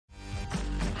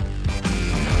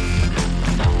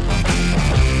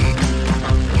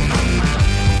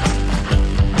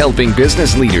helping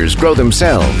business leaders grow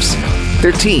themselves,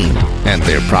 their team, and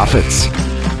their profits.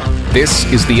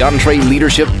 This is the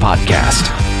EntreLeadership Podcast.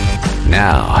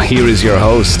 Now, here is your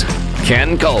host,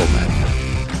 Ken Coleman.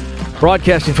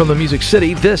 Broadcasting from the Music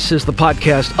City, this is the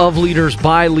podcast of leaders,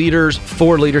 by leaders,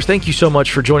 for leaders. Thank you so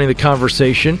much for joining the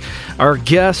conversation. Our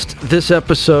guests this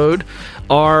episode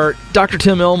are Dr.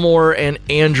 Tim Elmore and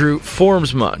Andrew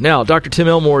Formsma. Now, Dr. Tim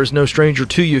Elmore is no stranger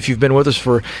to you if you've been with us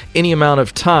for any amount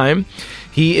of time.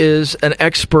 He is an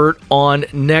expert on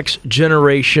next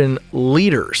generation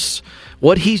leaders.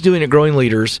 What he's doing at Growing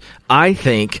Leaders, I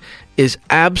think, is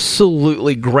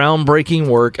absolutely groundbreaking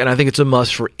work, and I think it's a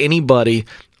must for anybody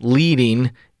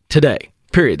leading today,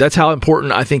 period. That's how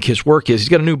important I think his work is. He's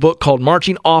got a new book called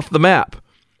Marching Off the Map,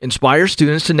 Inspire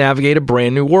Students to Navigate a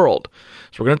Brand New World.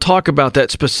 So we're going to talk about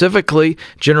that, specifically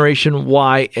Generation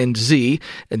Y and Z,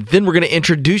 and then we're going to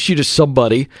introduce you to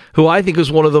somebody who I think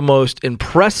is one of the most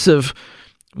impressive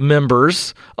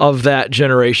members of that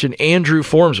generation, Andrew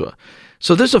Formsma.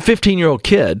 So this is a 15-year-old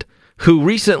kid who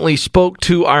recently spoke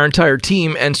to our entire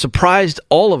team and surprised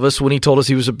all of us when he told us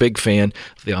he was a big fan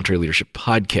of the EntreLeadership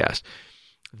Podcast.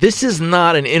 This is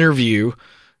not an interview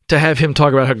to have him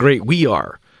talk about how great we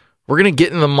are. We're going to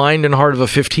get in the mind and heart of a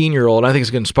 15-year-old. I think it's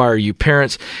going to inspire you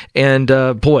parents. And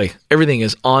boy, everything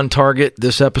is on target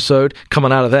this episode.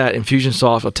 Coming out of that,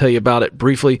 Infusionsoft, I'll tell you about it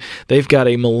briefly. They've got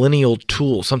a millennial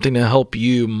tool, something to help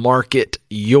you market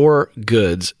your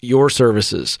goods, your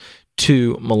services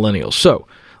to millennials. So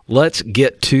let's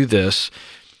get to this.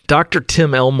 Dr.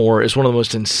 Tim Elmore is one of the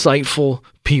most insightful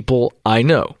people I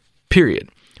know, period.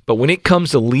 But when it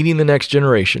comes to leading the next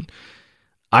generation,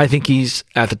 I think he's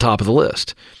at the top of the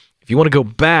list. If you want to go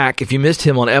back, if you missed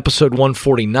him on episode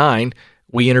 149,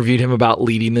 we interviewed him about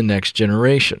leading the next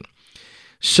generation.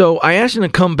 So I asked him to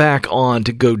come back on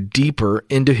to go deeper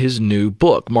into his new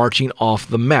book, Marching Off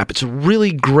the Map. It's a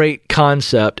really great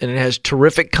concept, and it has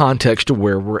terrific context to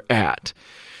where we're at.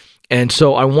 And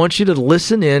so I want you to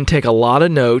listen in, take a lot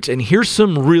of notes, and here's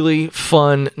some really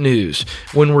fun news.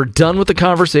 When we're done with the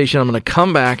conversation, I'm going to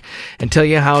come back and tell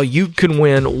you how you can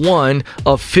win one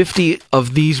of 50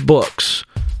 of these books.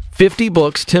 50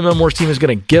 books Tim Elmore's team is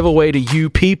going to give away to you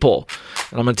people.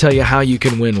 And I'm going to tell you how you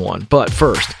can win one. But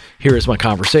first, here is my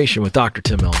conversation with Dr.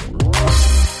 Tim Elmore.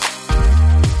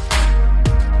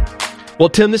 Well,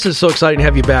 Tim, this is so exciting to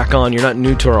have you back on. You're not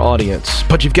new to our audience,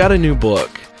 but you've got a new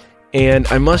book. And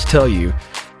I must tell you,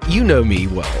 you know me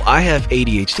well. I have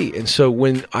ADHD. And so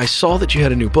when I saw that you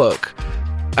had a new book,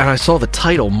 and I saw the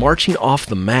title, Marching Off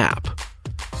the Map,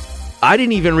 I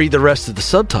didn't even read the rest of the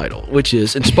subtitle, which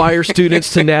is Inspire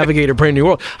Students to Navigate a Brand New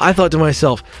World. I thought to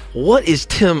myself, what is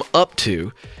Tim up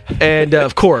to? And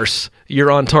of course, you're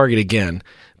on target again.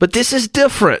 But this is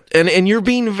different, and you're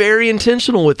being very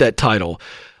intentional with that title.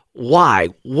 Why?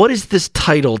 What does this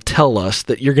title tell us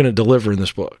that you're going to deliver in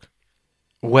this book?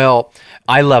 Well,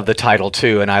 I love the title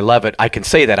too, and I love it. I can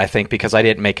say that, I think, because I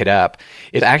didn't make it up.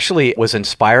 It actually was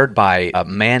inspired by a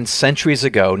man centuries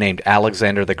ago named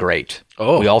Alexander the Great.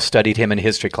 Oh. We all studied him in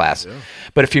history class. Yeah.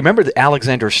 But if you remember the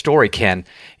Alexander's story, Ken,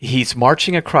 he's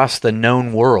marching across the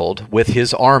known world with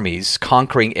his armies,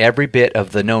 conquering every bit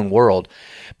of the known world.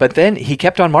 But then he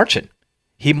kept on marching.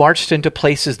 He marched into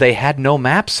places they had no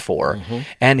maps for,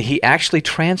 and he actually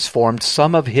transformed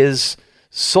some of his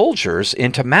soldiers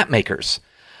into map makers.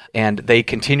 And they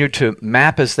continued to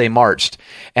map as they marched.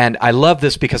 And I love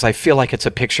this because I feel like it's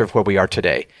a picture of where we are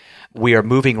today. We are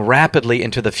moving rapidly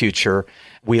into the future.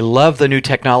 We love the new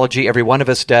technology. Every one of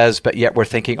us does, but yet we're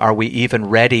thinking, are we even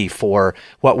ready for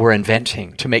what we're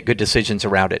inventing to make good decisions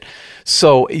around it?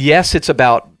 So yes, it's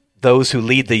about those who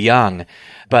lead the young,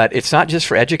 but it's not just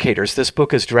for educators. This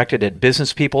book is directed at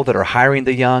business people that are hiring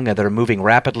the young and that are moving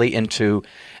rapidly into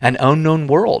an unknown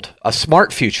world, a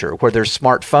smart future where there's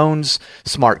smartphones,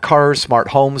 smart cars, smart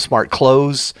homes, smart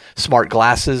clothes, smart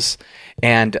glasses.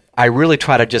 And I really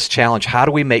try to just challenge, how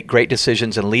do we make great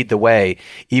decisions and lead the way,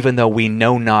 even though we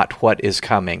know not what is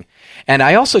coming? And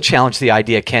I also challenge the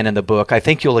idea, Ken, in the book, I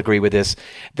think you'll agree with this,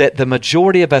 that the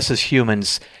majority of us as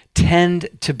humans tend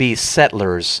to be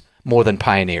settlers more than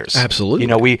pioneers. Absolutely. You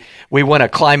know, we want to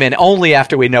climb in only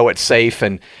after we know it's safe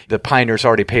and the pioneers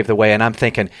already paved the way. And I'm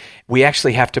thinking we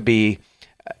actually have to be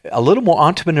a little more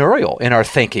entrepreneurial in our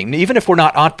thinking. Even if we're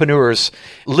not entrepreneurs,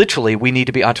 literally, we need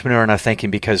to be entrepreneurial in our thinking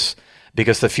because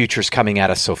the future's coming at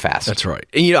us so fast. That's right.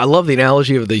 And, I love the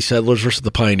analogy of the settlers versus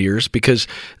the pioneers, because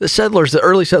the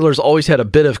early settlers always had a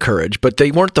bit of courage, but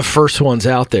they weren't the first ones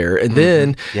out there. And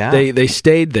then they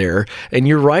stayed there. And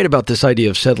you're right about this idea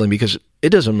of settling, because it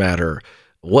doesn't matter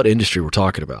what industry we're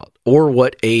talking about or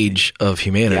what age of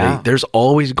humanity, there's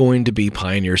always going to be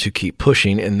pioneers who keep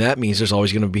pushing, and that means there's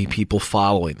always going to be people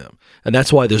following them. And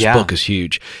that's why this book is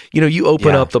huge. You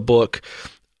open up the book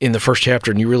in the first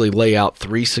chapter and you really lay out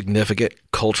 3 significant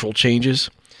cultural changes.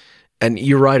 And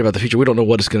you're right about the future. We don't know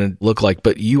what it's going to look like,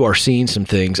 but you are seeing some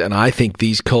things, and I think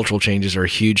these cultural changes are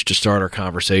huge to start our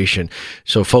conversation.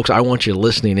 So, folks, I want you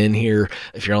listening in here.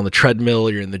 If you're on the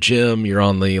treadmill, you're in the gym, you're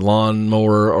on the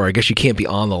lawnmower, or I guess you can't be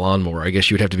on the lawnmower. I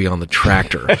guess you would have to be on the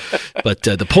tractor. But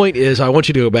the point is, I want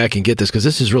you to go back and get this because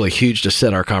this is really huge to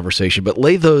set our conversation. But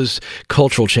lay those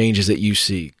cultural changes that you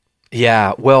see.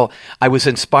 Yeah, well, I was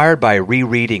inspired by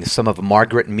rereading some of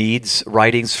Margaret Mead's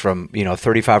writings from,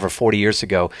 35 or 40 years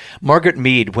ago. Margaret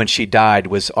Mead, when she died,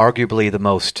 was arguably the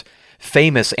most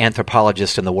famous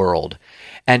anthropologist in the world.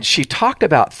 And she talked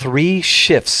about 3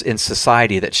 shifts in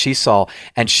society that she saw,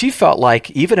 and she felt like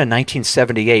even in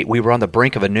 1978, we were on the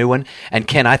brink of a new one, and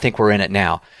Ken, I think we're in it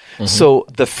now. Mm-hmm. So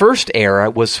the first era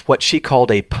was what she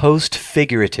called a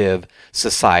post-figurative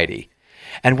society.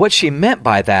 And what she meant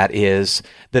by that is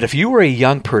that if you were a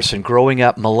young person growing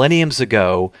up millenniums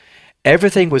ago,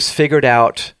 everything was figured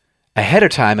out ahead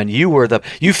of time, and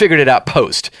you figured it out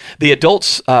post. The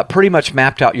adults pretty much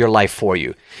mapped out your life for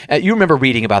you. You remember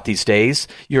reading about these days.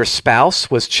 Your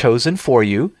spouse was chosen for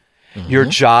you. Mm-hmm. Your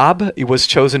job was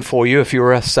chosen for you. If you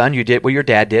were a son, you did what your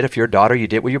dad did. If you're a daughter, you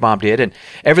did what your mom did. And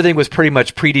everything was pretty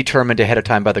much predetermined ahead of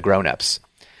time by the grown-ups.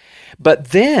 But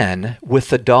then, with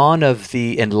the dawn of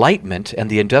the Enlightenment and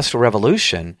the Industrial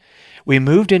Revolution, we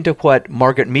moved into what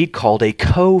Margaret Mead called a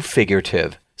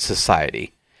co-figurative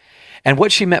society. And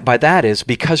what she meant by that is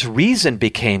because reason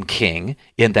became king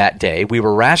in that day, we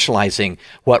were rationalizing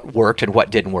what worked and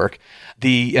what didn't work,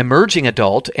 the emerging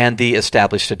adult and the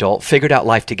established adult figured out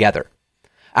life together.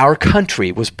 Our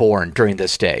country was born during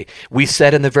this day. We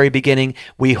said in the very beginning,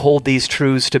 we hold these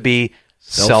truths to be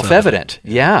self-evident.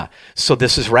 Yeah. So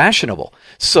this is rational.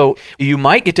 So you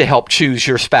might get to help choose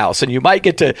your spouse and you might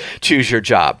get to choose your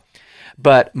job.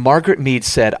 But Margaret Mead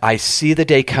said, I see the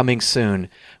day coming soon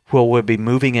where we'll be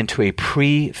moving into a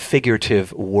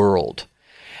prefigurative world.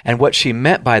 And what she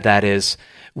meant by that is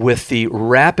with the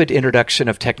rapid introduction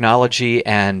of technology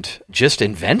and just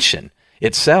invention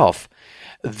itself,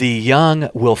 the young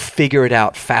will figure it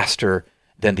out faster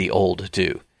than the old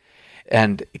do.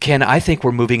 And Ken, I think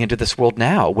we're moving into this world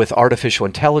now with artificial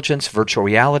intelligence, virtual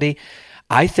reality.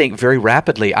 I think very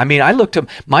rapidly. I mean, I looked at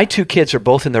my 2 kids are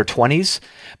both in their 20s,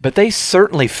 but they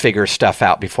certainly figure stuff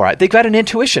out before they've got an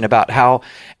intuition about how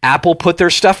Apple put their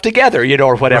stuff together,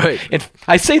 or whatever. Right. And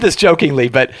I say this jokingly,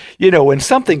 but when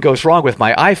something goes wrong with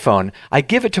my iPhone, I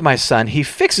give it to my son. He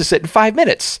fixes it in 5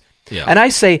 minutes. Yeah. And I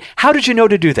say, how did you know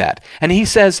to do that? And he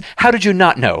says, how did you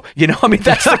not know?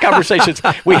 That's the conversations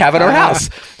we have in our house.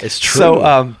 It's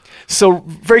true. So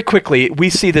very quickly, we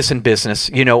see this in business.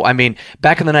 Back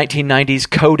in the 1990s,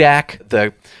 Kodak,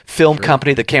 the film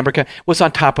company, the camera company, was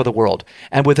on top of the world.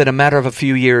 And within a matter of a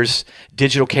few years,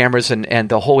 digital cameras and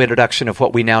the whole introduction of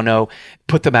what we now know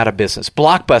put them out of business.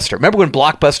 Blockbuster. Remember when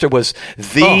Blockbuster was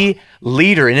the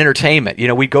leader in entertainment?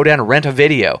 We'd go down and rent a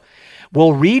video.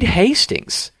 Well, Reed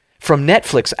Hastings from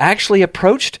Netflix actually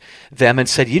approached them and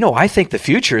said, I think the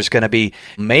future is going to be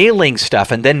mailing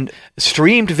stuff and then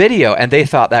streamed video. And they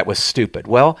thought that was stupid.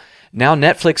 Well, now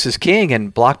Netflix is king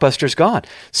and Blockbuster's gone.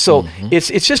 So it's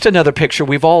just another picture.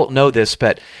 We've all know this,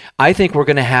 but I think we're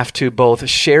going to have to both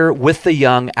share with the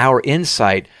young our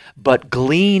insight, but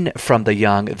glean from the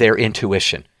young their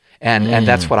intuition. And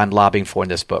that's what I'm lobbying for in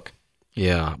this book.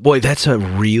 Yeah. Boy, that's a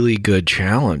really good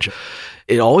challenge.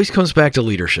 It always comes back to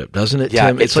leadership, doesn't it, yeah,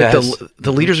 Tim? It's like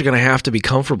the leaders are going to have to be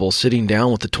comfortable sitting down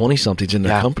with the 20-somethings in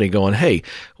their company going, hey,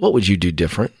 what would you do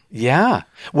different? Yeah.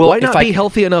 Well, why not be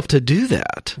healthy enough to do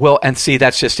that? Well, and see,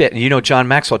 that's just it. And John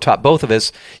Maxwell taught both of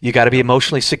us, you got to be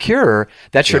emotionally secure.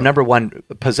 That's your number one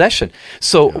possession.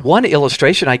 So one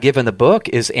illustration I give in the book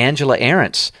is Angela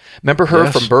Ahrendts. Remember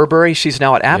her from Burberry? She's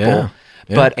now at Apple. Yeah.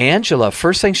 Yeah. But Angela,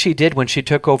 first thing she did when she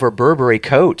took over Burberry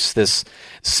coats, this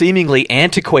seemingly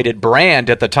antiquated brand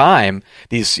at the time,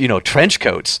 these, trench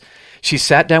coats, she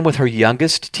sat down with her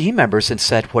youngest team members and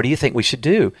said, what do you think we should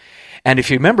do? And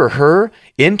if you remember, her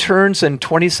interns and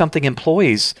 20-something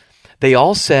employees, they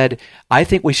all said, I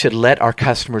think we should let our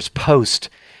customers post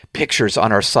pictures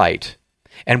on our site,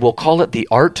 and we'll call it the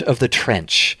art of the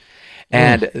trench.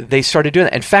 And they started doing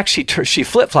that. In fact, she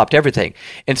flip-flopped everything.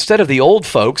 Instead of the old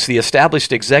folks, the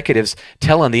established executives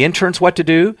telling the interns what to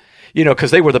do,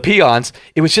 because they were the peons,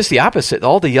 it was just the opposite.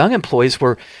 All the young employees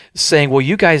were saying, well,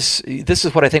 you guys, this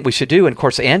is what I think we should do. And of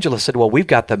course, Angela said, well, we've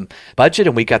got the budget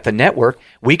and we got the network.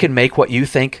 We can make what you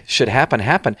think should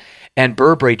happen. And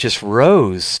Burberry just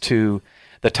rose to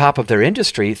the top of their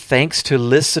industry thanks to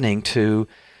listening to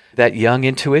that young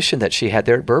intuition that she had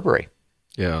there at Burberry.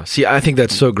 Yeah. See, I think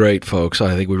that's so great, folks.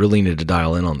 I think we really need to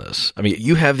dial in on this. I mean,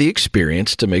 you have the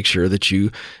experience to make sure that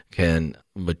you can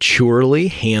maturely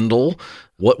handle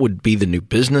what would be the new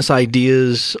business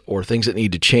ideas or things that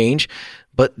need to change,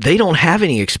 but they don't have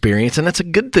any experience, and that's a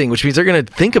good thing, which means they're going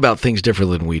to think about things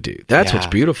differently than we do. That's what's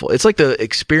beautiful. It's like the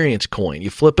experience coin. You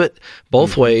flip it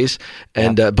both ways,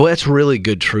 and boy, that's really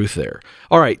good truth there.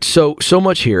 All right, so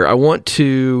much here. I want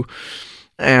to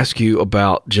ask you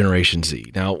about Generation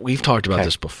Z. Now, we've talked about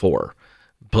this before,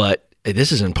 but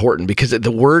this is important because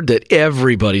the word that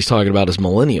everybody's talking about is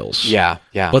millennials. Yeah.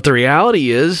 But the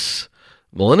reality is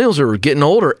millennials are getting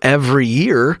older every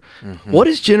year. Mm-hmm. What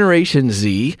is Generation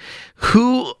Z?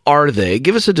 Who are they?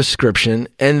 Give us a description.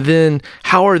 And then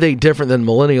how are they different than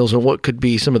millennials, and what could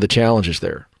be some of the challenges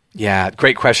there? Yeah,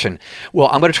 great question. Well,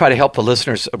 I'm going to try to help the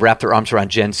listeners wrap their arms around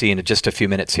Gen Z in just a few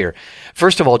minutes here.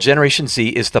 First of all, Generation Z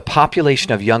is the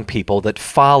population of young people that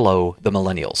follow the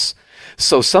millennials.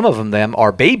 So some of them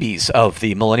are babies of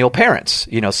the millennial parents.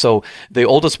 So the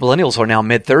oldest millennials are now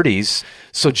mid-30s.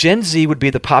 So Gen Z would be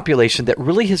the population that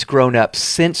really has grown up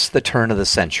since the turn of the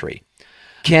century.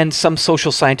 Some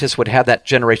social scientists would have that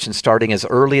generation starting as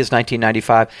early as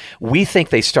 1995. We think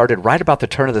they started right about the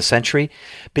turn of the century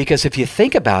because if you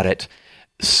think about it,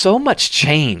 so much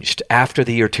changed after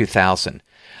the year 2000.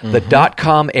 Mm-hmm. The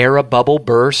dot-com era bubble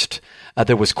burst.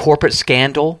 There was corporate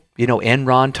scandal,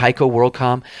 Enron, Tyco,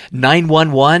 WorldCom.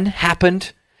 9/11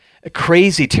 happened.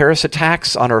 Crazy terrorist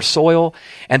attacks on our soil.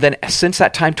 And then since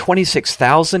that time,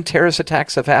 26,000 terrorist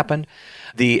attacks have happened.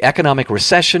 The economic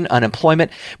recession,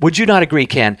 unemployment. Would you not agree,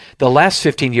 Ken? The last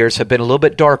 15 years have been a little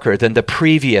bit darker than the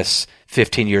previous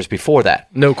 15 years before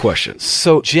that. No question.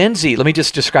 So Gen Z, let me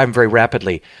just describe them very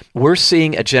rapidly. We're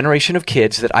seeing a generation of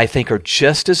kids that I think are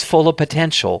just as full of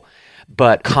potential,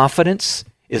 but confidence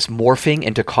is morphing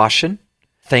into caution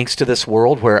thanks to this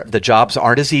world where the jobs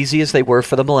aren't as easy as they were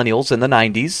for the millennials in the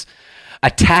 90s.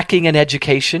 Attacking an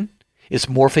education is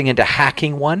morphing into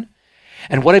hacking one.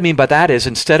 And what I mean by that is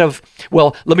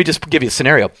let me just give you a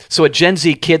scenario. So a Gen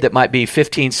Z kid that might be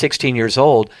 15, 16 years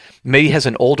old maybe has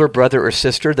an older brother or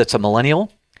sister that's a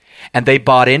millennial, and they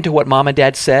bought into what mom and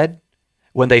dad said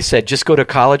when they said, just go to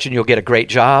college and you'll get a great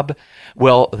job.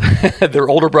 Well, their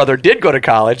older brother did go to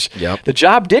college. Yep. The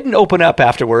job didn't open up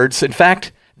afterwards. In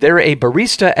fact, they're a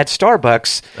barista at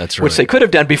Starbucks, That's right. which they could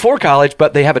have done before college,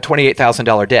 but they have a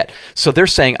 $28,000 debt. So they're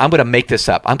saying, I'm going to make this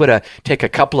up. I'm going to take a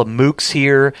couple of MOOCs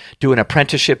here, do an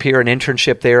apprenticeship here, an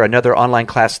internship there, another online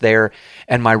class there,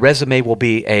 and my resume will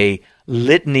be a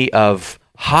litany of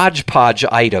hodgepodge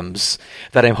items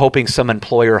that I'm hoping some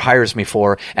employer hires me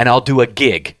for, and I'll do a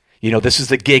gig. This is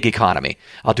the gig economy.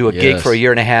 I'll do a gig for a year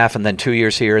and a half and then 2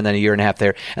 years here and then a year and a half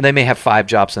there. And they may have 5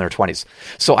 jobs in their 20s.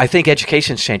 So I think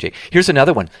education's changing. Here's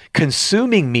another one.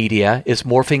 Consuming media is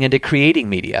morphing into creating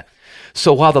media.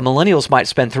 So while the millennials might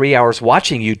spend 3 hours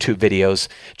watching YouTube videos,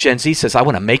 Gen Z says, I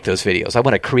want to make those videos. I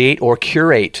want to create or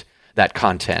curate that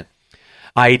content.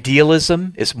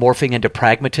 Idealism is morphing into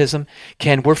pragmatism.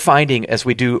 Ken, we're finding as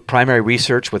we do primary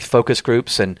research with focus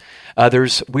groups and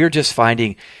others, we're just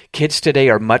finding kids today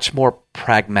are much more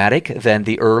pragmatic than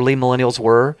the early millennials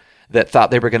were that thought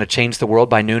they were going to change the world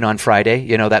by noon on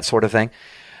Friday, that sort of thing.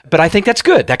 But I think that's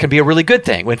good. That can be a really good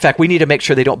thing. In fact, we need to make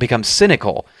sure they don't become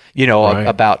cynical,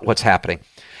 about what's happening.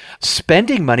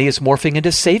 Spending money is morphing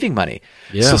into saving money.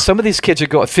 Yeah. So some of these kids are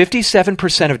going,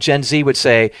 57% of Gen Z would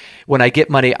say, when I get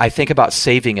money, I think about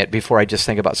saving it before I just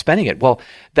think about spending it. Well,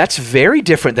 that's very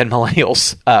different than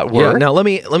millennials were. Yeah. Now, let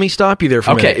me stop you there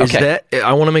for a minute. Okay.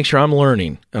 I want to make sure I'm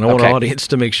learning, and I want our audience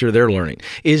to make sure they're learning.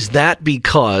 Is that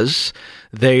because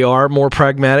they are more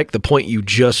pragmatic, the point you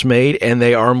just made, and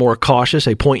they are more cautious,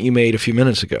 a point you made a few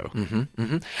minutes ago? Mm-hmm,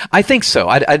 mm-hmm. I think so.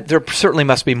 There certainly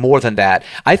must be more than that.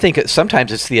 I think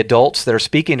sometimes it's the adults that are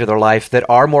speaking to their life that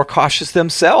are more cautious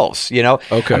themselves.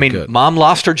 Okay, good. Mom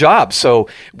lost her job, so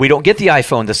we don't get the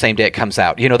iPhone the same day it comes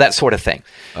out. That sort of thing.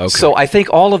 Okay. So I think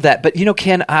all of that. But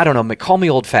Ken, I don't know. Call me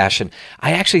old-fashioned.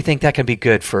 I actually think that can be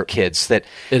good for kids. That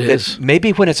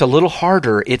maybe when it's a little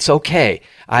harder, it's okay.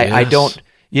 I don't.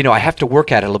 I have to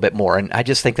work at it a little bit more, and I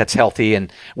just think that's healthy,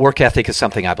 and work ethic is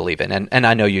something I believe in, and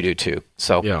I know you do too.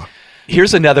 So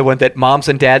here's another one that moms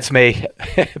and dads may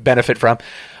benefit from.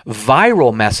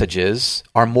 Viral messages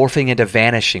are morphing into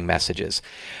vanishing messages.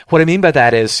 What I mean by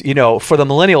that is, for the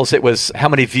millennials, it was how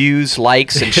many views,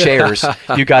 likes, and shares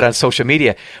you got on social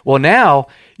media. Well, now,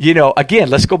 again,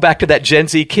 let's go back to that Gen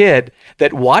Z kid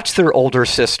that watched their older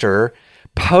sister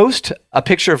post a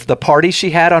picture of the party she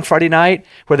had on Friday night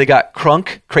where they got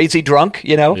crazy drunk,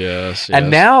 Yes. And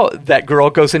now that girl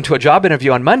goes into a job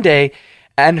interview on Monday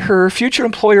And her future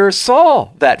employer saw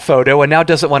that photo and now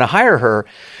doesn't want to hire her.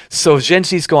 So Gen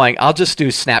Z's going, I'll just do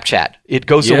Snapchat. It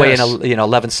goes away in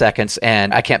 11 seconds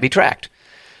and I can't be tracked.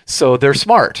 So they're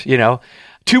smart,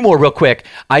 Two more real quick.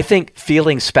 I think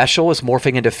feeling special is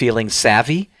morphing into feeling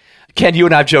savvy. Ken, you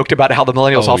and I have joked about how the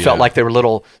millennials all felt like they were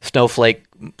little snowflake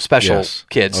special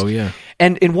kids. Oh, yeah.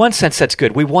 And in one sense, that's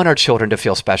good. We want our children to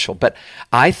feel special. But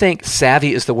I think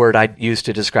savvy is the word I'd use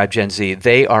to describe Gen Z.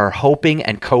 They are hoping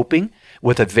and coping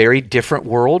with a very different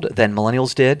world than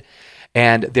millennials did.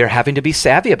 And they're having to be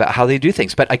savvy about how they do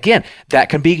things. But again, that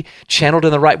can be channeled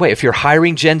in the right way. If you're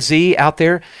hiring Gen Z out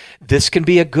there, this can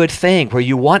be a good thing where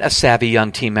you want a savvy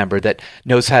young team member that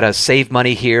knows how to save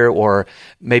money here or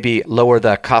maybe lower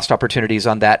the cost opportunities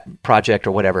on that project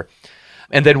or whatever.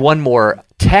 And then one more,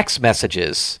 text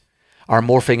messages are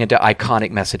morphing into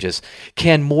iconic messages.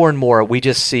 Ken, more and more, we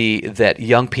just see that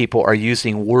young people are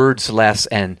using words less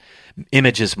and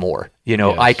images more,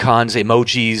 icons,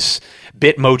 emojis,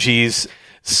 bitmojis.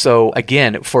 So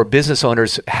again, for business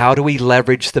owners, how do we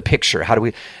leverage the picture? How do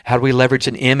we leverage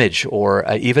an image or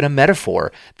even a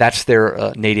metaphor? That's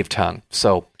their native tongue.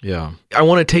 So yeah, I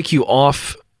want to take you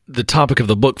off the topic of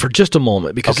the book for just a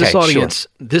moment because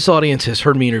this audience has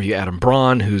heard me interview Adam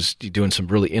Braun, who's doing some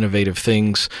really innovative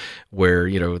things where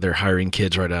they're hiring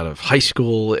kids right out of high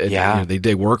school. And,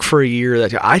 they work for a year.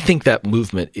 I think that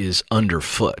movement is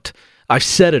underfoot. I've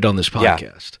said it on this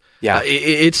podcast. Yeah.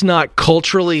 It's not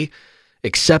culturally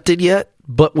accepted yet,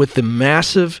 but with the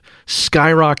massive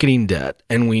skyrocketing debt,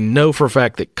 and we know for a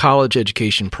fact that college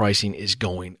education pricing is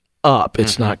going up,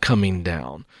 it's not coming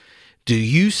down. Do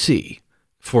you see,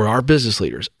 for our business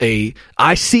leaders,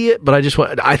 I see it,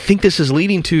 but I think this is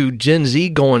leading to Gen Z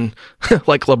going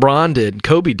like LeBron did,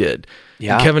 Kobe did,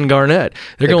 and Kevin Garnett.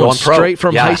 They're going straight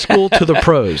from high school to the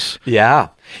pros. Yeah.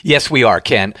 Yes, we are,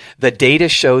 Ken. The data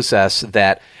shows us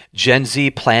that Gen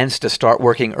Z plans to start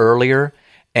working earlier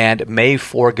and may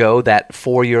forego that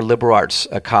 4-year liberal arts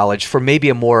college for maybe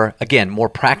a more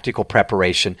practical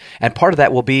preparation. And part of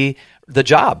that will be the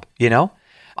job,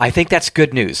 I think that's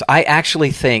good news. I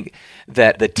actually think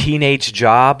that the teenage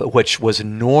job, which was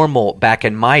normal back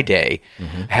in my day,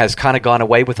 has kind of gone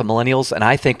away with the millennials. And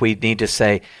I think we need to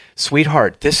say,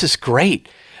 sweetheart, this is great.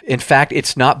 In fact,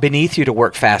 it's not beneath you to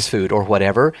work fast food or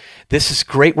whatever. This is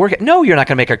great work. No, you're not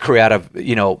going to make a career out of,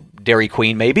 Dairy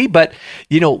Queen maybe, but,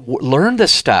 learn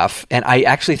this stuff. And I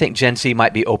actually think Gen Z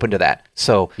might be open to that.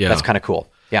 So that's kind of cool.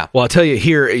 Yeah. Well, I'll tell you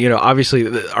here,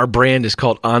 obviously our brand is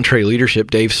called Entree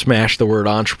Leadership. Dave smashed the word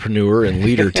entrepreneur and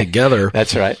leader together.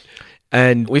 That's right.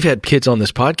 And we've had kids on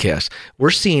this podcast.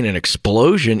 We're seeing an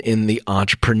explosion in the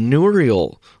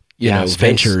entrepreneurial,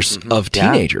 ventures of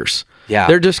teenagers. Yeah.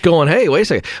 They're just going, hey, wait a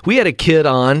second. We had a kid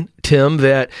on, Tim,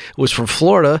 that was from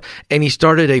Florida, and he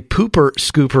started a pooper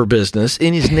scooper business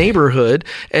in his neighborhood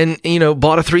and,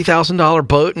 bought a $3,000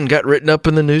 boat and got written up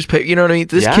in the newspaper. You know what I mean?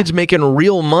 This kid's making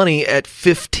real money at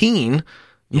 15,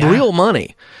 real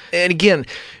money. And again,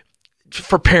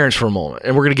 for parents for a moment,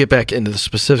 and we're going to get back into the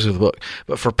specifics of the book,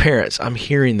 but for parents, I'm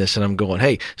hearing this and I'm going,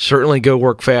 hey, certainly go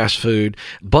work fast food,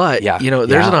 but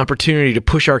there's an opportunity to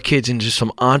push our kids into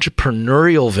some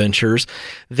entrepreneurial ventures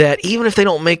that even if they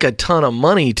don't make a ton of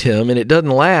money, Tim, and it doesn't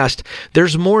last,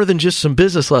 there's more than just some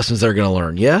business lessons they're going to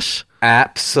learn. Yes?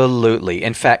 Absolutely.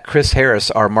 In fact, Chris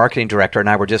Harris, our marketing director, and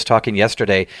I were just talking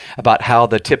yesterday about how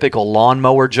the typical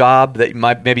lawnmower job that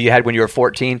maybe you had when you were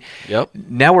 14,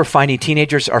 now we're finding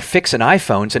teenagers are fixing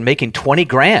iPhones and making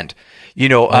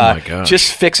 $20,000.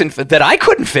 Just fixing that I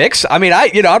couldn't fix. I mean,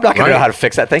 I'm not going to know how to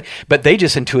fix that thing, but they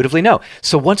just intuitively know.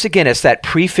 So once again, it's that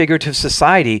prefigurative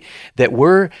society that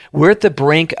we're at the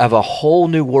brink of a whole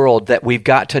new world that we've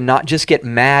got to not just get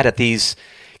mad at these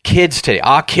kids today,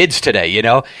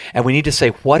 and we need to say,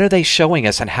 what are they showing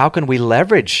us and how can we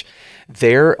leverage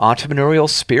their entrepreneurial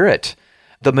spirit?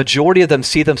 The majority of them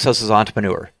see themselves as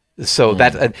entrepreneur. So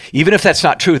that even if that's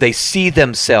not true, they see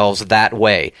themselves that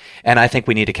way. And I think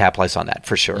we need to capitalize on that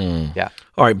for sure. Yeah.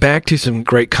 All right, back to some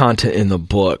great content in the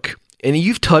book. And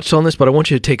you've touched on this, but I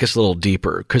want you to take us a little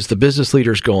deeper because the business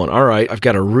leader's going, all right, I've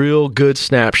got a real good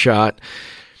snapshot.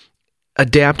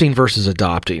 Adapting versus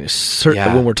adopting,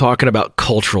 when we're talking about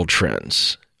cultural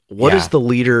trends, what does the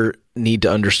leader need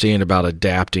to understand about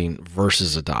adapting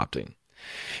versus adopting?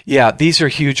 Yeah, these are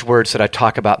huge words that I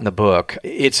talk about in the book.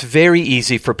 It's very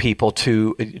easy for people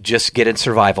to just get in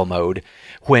survival mode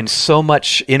when so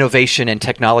much innovation and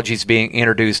technology is being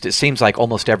introduced, it seems like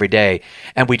almost every day,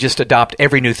 and we just adopt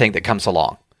every new thing that comes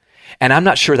along. And I'm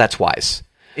not sure that's wise.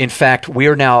 In fact, we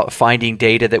are now finding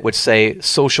data that would say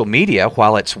social media,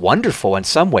 while it's wonderful in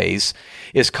some ways,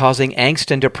 is causing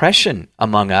angst and depression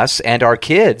among us and our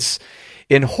kids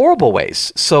in horrible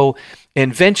ways. So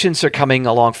Inventions are coming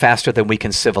along faster than we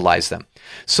can civilize them.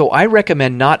 So I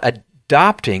recommend not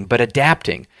adopting, but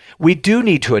adapting. We do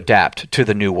need to adapt to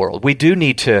the new world. We do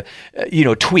need to,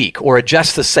 tweak or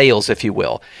adjust the sails, if you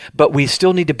will. But we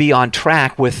still need to be on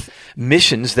track with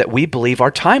missions that we believe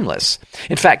are timeless.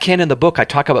 In fact, Ken, in the book, I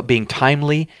talk about being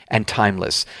timely and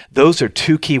timeless. Those are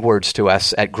two key words to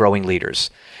us at Growing Leaders.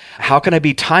 How can I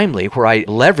be timely where I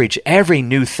leverage every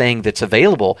new thing that's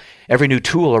available, every new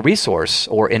tool or resource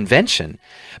or invention?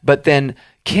 But then,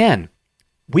 Ken,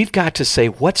 we've got to say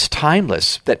what's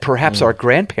timeless that perhaps our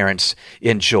grandparents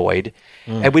enjoyed,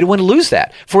 and we don't want to lose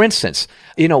that. For instance,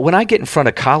 when I get in front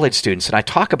of college students and I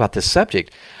talk about this subject,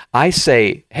 I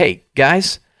say, hey,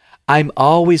 guys, I'm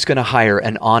always going to hire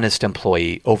an honest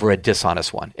employee over a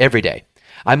dishonest one every day.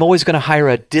 I'm always going to hire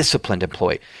a disciplined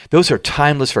employee. Those are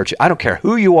timeless virtues. I don't care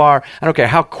who you are. I don't care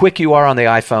how quick you are on the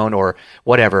iPhone or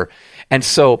whatever. And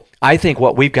so I think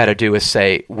what we've got to do is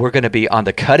say we're going to be on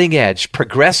the cutting edge,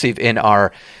 progressive in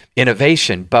our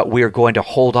innovation, but we're going to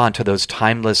hold on to those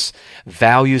timeless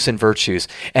values and virtues.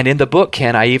 And in the book,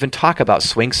 Ken, I even talk about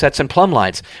swing sets and plumb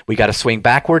lines. We got to swing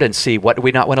backward and see what do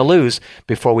we not want to lose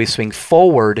before we swing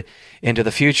forward into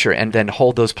the future, and then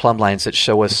hold those plumb lines that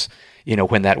show us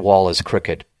when that wall is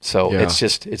crooked. So it's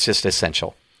just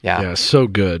essential. Yeah, so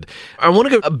good. I want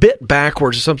to go a bit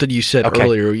backwards to something you said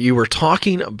earlier. You were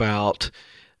talking about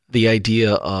the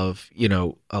idea of,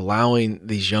 allowing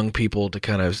these young people to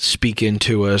kind of speak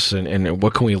into us and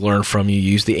what can we learn from you?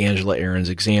 Use the Angela Ahrens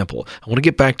example. I want to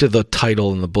get back to the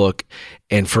title in the book,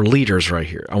 and for leaders right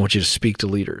here, I want you to speak to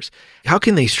leaders. How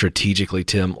can they strategically,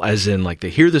 Tim, as in like they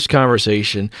hear this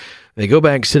conversation, they go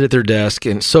back, sit at their desk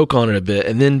and soak on it a bit,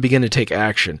 and then begin to take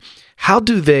action? How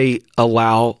do they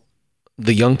allow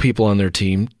the young people on their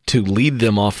team to lead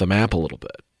them off the map a little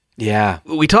bit? Yeah.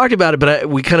 We talked about it, but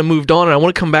we kind of moved on, and I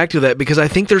want to come back to that because I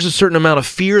think there's a certain amount of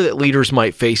fear that leaders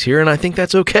might face here, and I think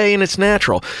that's okay and it's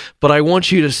natural. But I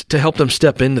want you to help them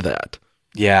step into that.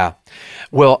 Yeah.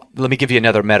 Well, let me give you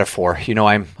another metaphor.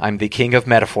 I'm the king of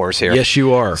metaphors here. Yes,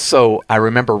 you are. So I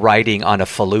remember riding on a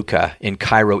felucca in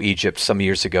Cairo, Egypt some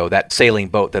years ago, that sailing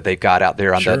boat that they've got out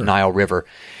there on the Nile River.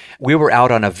 We were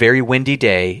out on a very windy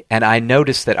day, and I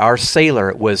noticed that our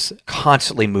sailor was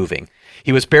constantly moving.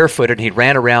 He was barefooted, and he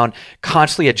ran around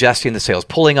constantly adjusting the sails,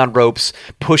 pulling on ropes,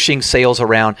 pushing sails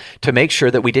around to make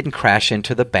sure that we didn't crash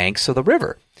into the banks of the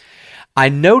river. I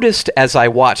noticed as I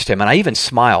watched him, and I even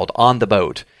smiled on the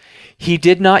boat, he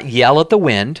did not yell at the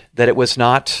wind that it was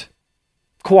not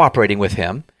cooperating with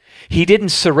him. He didn't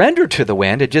surrender to the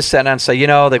wind and just sat down and say,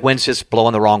 the wind's just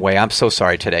blowing the wrong way. I'm so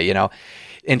sorry today,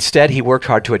 Instead, he worked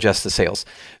hard to adjust the sails.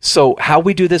 So how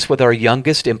we do this with our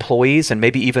youngest employees and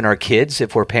maybe even our kids,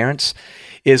 if we're parents,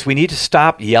 is we need to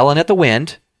stop yelling at the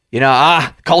wind.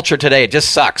 Culture today, it just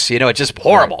sucks. It's just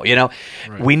horrible. Right.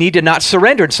 We need to not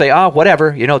surrender and say,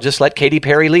 whatever, just let Katy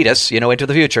Perry lead us, into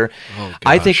the future. Oh,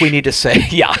 I think we need to say,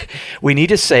 we need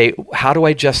to say, how do I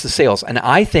adjust the sails? And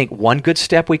I think one good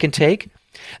step we can take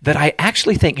that I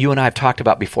actually think you and I have talked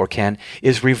about before, Ken,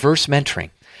 is reverse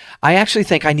mentoring. I actually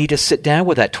think I need to sit down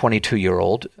with that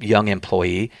 22-year-old young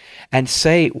employee and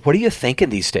say, what are you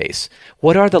thinking these days?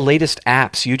 What are the latest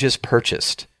apps you just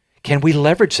purchased? Can we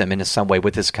leverage them in some way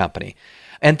with this company?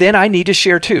 And then I need to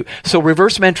share too. So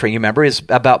reverse mentoring, you remember, is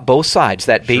about both sides,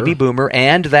 that baby boomer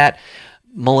and that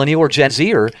millennial or Gen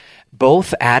Zer,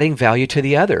 both adding value to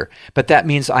the other. But that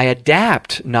means I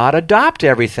adapt, not adopt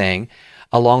everything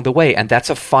along the way. And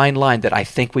that's a fine line that I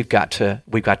think we've got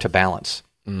to balance.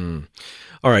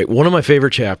 All right, one of my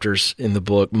favorite chapters in the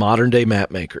book, Modern Day Map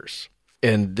Makers.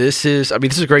 And this is a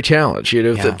great challenge.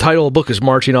 The title of the book is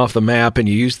Marching Off the Map, and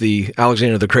you use the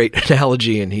Alexander the Great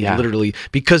analogy, and he literally,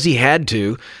 because he had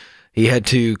to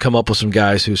come up with some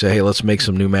guys who say, hey, let's make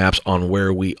some new maps on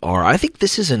where we are. I think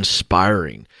this is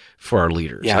inspiring for our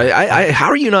leaders. Yeah. How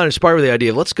are you not inspired with the idea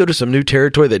of let's go to some new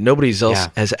territory that nobody else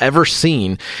has ever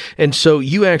seen? And so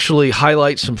you actually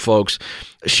highlight some folks.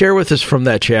 Share with us from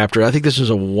that chapter. I think this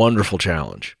is a wonderful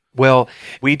challenge. Well,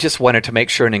 we just wanted to make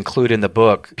sure and include in the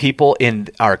book people in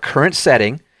our current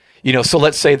setting. So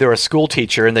let's say they're a school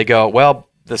teacher and they go, well,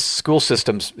 the school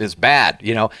system is bad.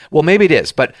 Well, maybe it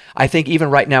is. But I think even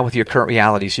right now with your current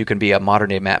realities, you can be a modern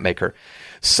day map maker.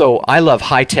 So I love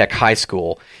High Tech High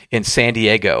School in San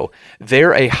Diego.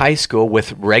 They're a high school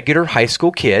with regular high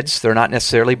school kids. They're not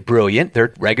necessarily brilliant.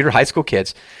 They're regular high school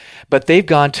kids. But they've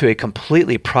gone to a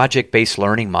completely project-based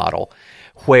learning model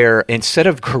where instead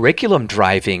of curriculum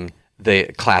driving the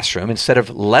classroom, instead of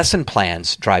lesson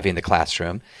plans driving the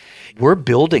classroom, we're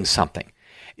building something.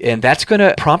 And that's going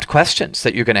to prompt questions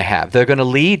that you're going to have. They're going to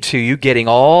lead to you getting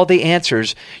all the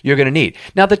answers you're going to need.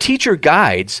 Now, the teacher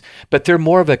guides, but they're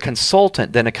more of a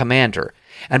consultant than a commander.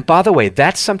 And by the way,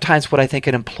 that's sometimes what I think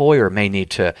an employer may need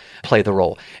to play the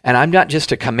role. And I'm not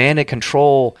just a command and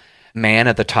control man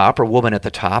at the top or woman at the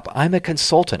top. I'm a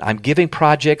consultant. I'm giving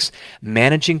projects,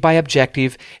 managing by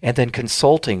objective, and then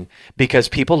consulting, because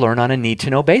people learn on a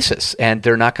need-to-know basis. And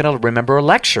they're not going to remember a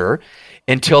lecture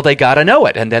until they got to know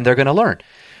it, and then they're going to learn.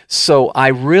 So I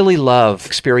really love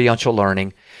experiential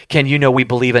learning. Ken, you know we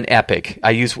believe in EPIC.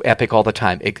 I use EPIC all the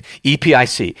time.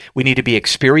 EPIC. We need to be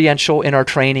experiential in our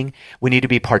training. We need to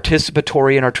be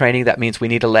participatory in our training. That means we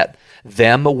need to let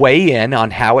them weigh in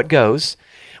on how it goes.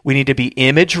 We need to be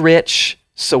image-rich,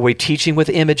 so we're teaching with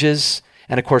images.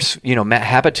 And of course,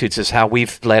 Habitudes is how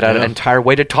we've laid out an entire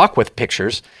way to talk with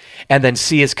pictures. And then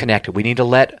C is connected. We need to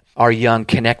let our young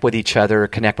connect with each other,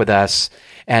 connect with us,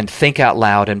 and think out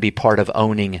loud and be part of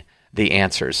owning the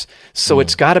answers. So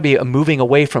it's got to be a moving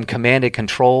away from command and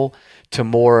control to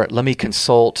more, let me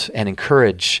consult and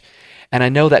encourage. And I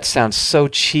know that sounds so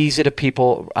cheesy to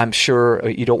people. I'm sure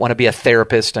you don't want to be a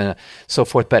therapist and so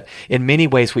forth. But in many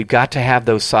ways, we've got to have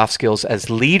those soft skills as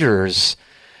leaders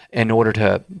in order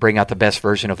to bring out the best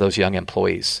version of those young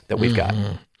employees that we've got.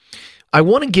 I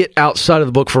want to get outside of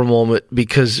the book for a moment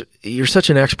because you're such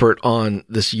an expert on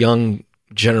this young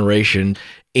generation,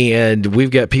 and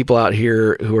we've got people out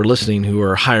here who are listening who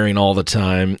are hiring all the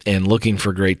time and looking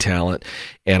for great talent.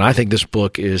 And I think this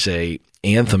book is a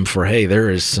anthem for, hey, there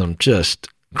is some just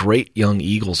great young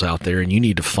eagles out there and you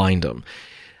need to find them.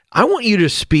 I want you to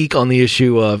speak on the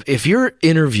issue of, if you're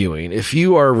interviewing, if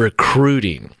you are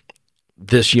recruiting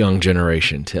this young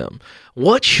generation, Tim,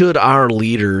 what should our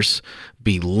leaders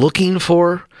be looking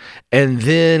for? And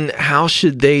then how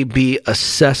should they be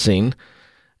assessing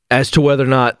as to whether or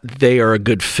not they are a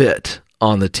good fit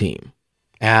on the team?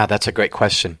 That's a great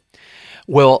question.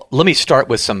 Well, let me start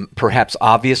with some perhaps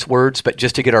obvious words, but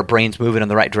just to get our brains moving in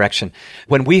the right direction.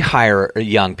 When we hire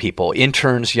young people,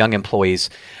 interns, young employees,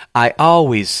 I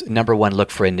always, number one,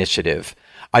 look for initiative.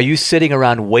 Are you sitting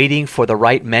around waiting for the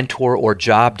right mentor or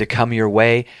job to come your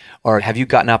way? Or have you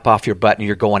gotten up off your butt and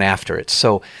you're going after it?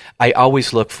 So I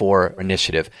always look for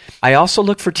initiative. I also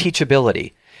look for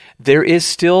teachability. There is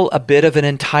still a bit of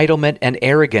an entitlement and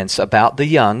arrogance about the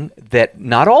young that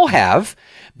not all have.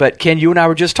 But Ken, you and I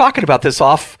were just talking about this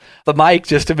off the mic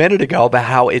just a minute ago about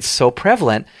how it's so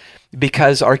prevalent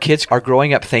because our kids are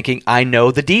growing up thinking, I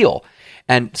know the deal.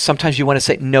 And sometimes you want to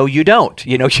say, no, you don't.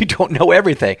 You don't know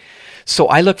everything. So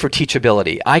I look for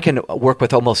teachability. I can work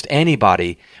with almost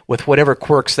anybody with whatever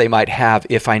quirks they might have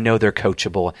if I know they're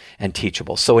coachable and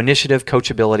teachable. So initiative,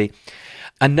 coachability.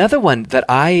 Another one that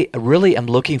I really am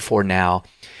looking for now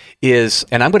is,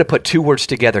 and I'm going to put two words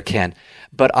together, Ken,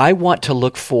 but I want to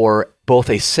look for both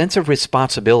a sense of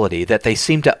responsibility, that they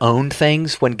seem to own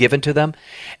things when given to them,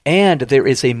 and there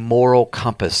is a moral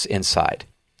compass inside.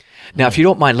 Now, if you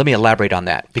don't mind, let me elaborate on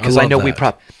that, because I know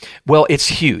well, it's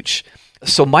huge.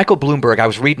 So Michael Bloomberg, I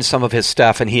was reading some of his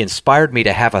stuff, and he inspired me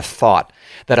to have a thought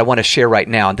that I want to share right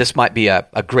now, and this might be a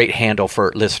great handle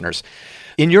for listeners.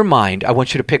 In your mind, I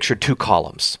want you to picture two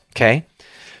columns, okay?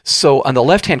 So on the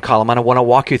left-hand column, I want to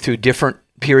walk you through different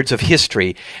periods of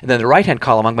history, and then the right-hand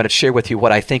column, I'm going to share with you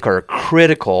what I think are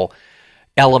critical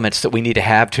elements that we need to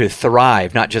have to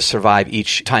thrive, not just survive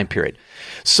each time period.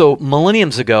 So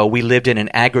millenniums ago, we lived in an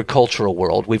agricultural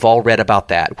world. We've all read about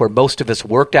that, where most of us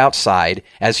worked outside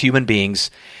as human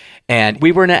beings, and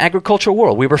we were in an agricultural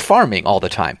world. We were farming all the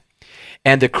time.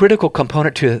 And the critical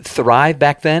component to thrive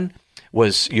back then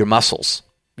was your muscles.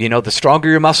 The stronger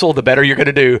your muscle, the better you're going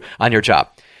to do on your job.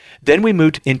 Then we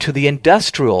moved into the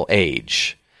industrial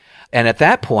age. And at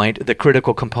that point, the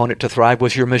critical component to thrive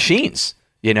was your machines.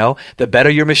 The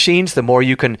better your machines, the more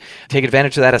you can take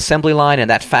advantage of that assembly line and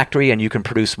that factory, and you can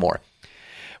produce more.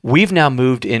 We've now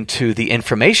moved into the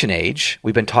information age.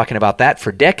 We've been talking about that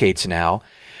for decades now,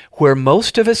 where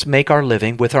most of us make our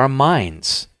living with our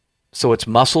minds. So it's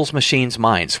muscles, machines,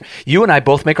 minds. You and I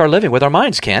both make our living with our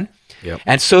minds, Ken. Yep.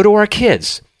 And so do our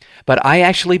kids. But I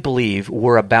actually believe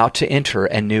we're about to enter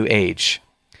a new age.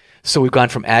 So we've gone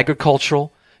from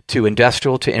agricultural to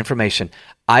industrial to information.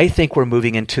 I think we're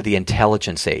moving into the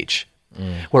intelligence age,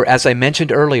 where, as I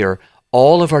mentioned earlier,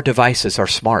 all of our devices are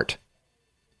smart.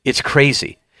 It's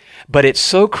crazy. But it's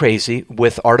so crazy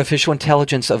with artificial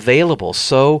intelligence available,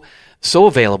 so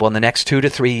available in the next 2 to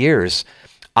 3 years.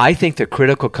 I think the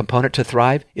critical component to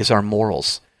thrive is our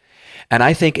morals. And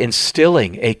I think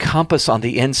instilling a compass on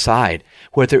the inside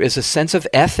where there is a sense of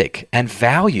ethic and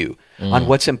value on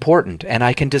what's important, and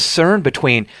I can discern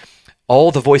between all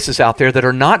the voices out there that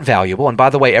are not valuable. And by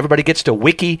the way, everybody gets to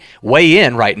weigh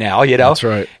in right now, you know? That's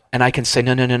right. And I can say,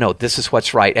 no, this is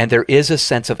what's right. And there is a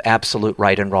sense of absolute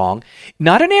right and wrong,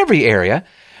 not in every area,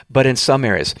 but in some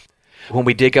areas. When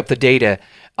we dig up the data,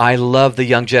 I love the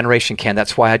young generation, Ken.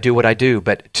 That's why I do what I do.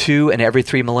 But 2 in every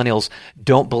 3 millennials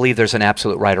don't believe there's an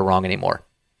absolute right or wrong anymore.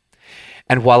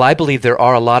 And while I believe there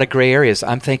are a lot of gray areas,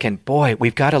 I'm thinking, boy,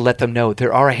 we've got to let them know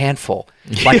there are a handful.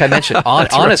 Like I mentioned,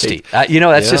 honesty. Right.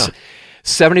 That's just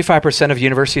 75% of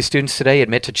university students today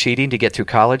admit to cheating to get through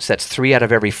college. That's 3 out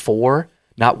of every 4,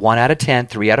 not 1 out of 10,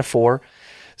 3 out of 4.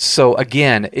 So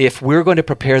again, if we're going to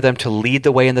prepare them to lead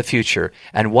the way in the future,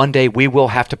 and one day we will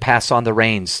have to pass on the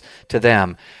reins to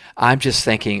them, I'm just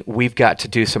thinking we've got to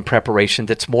do some preparation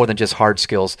that's more than just hard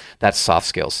skills, that's soft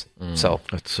skills. That's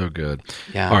so good.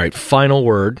 Yeah. All right, final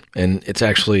word, and it's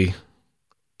actually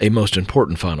a most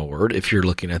important final word if you're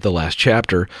looking at the last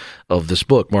chapter of this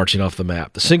book, Marching Off the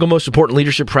Map. The single most important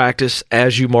leadership practice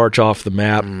as you march off the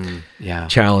map.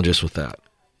 Challenge us with that.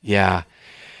 Yeah.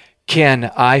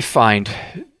 Ken, I find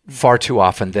far too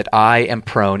often that I am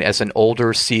prone as an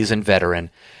older, seasoned veteran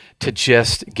to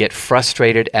just get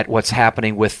frustrated at what's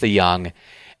happening with the young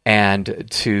and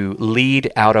to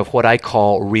lead out of what I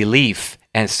call relief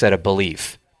instead of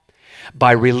belief.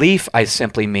 By relief, I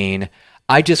simply mean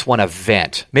I just want to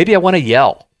vent. Maybe I want to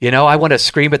yell. I want to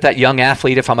scream at that young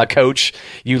athlete if I'm a coach,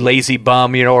 you lazy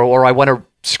bum, or I want to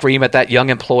scream at that young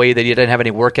employee that he didn't have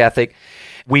any work ethic.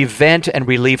 We vent and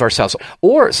relieve ourselves.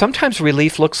 Or sometimes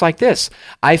relief looks like this.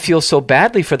 I feel so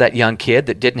badly for that young kid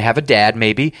that didn't have a dad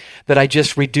maybe that I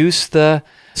just reduce the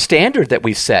standard that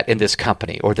we've set in this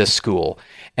company or this school.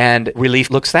 And relief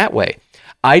looks that way.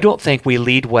 I don't think we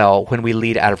lead well when we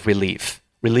lead out of relief,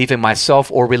 relieving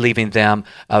myself or relieving them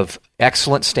of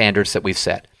excellent standards that we've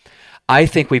set. I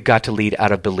think we've got to lead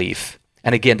out of belief.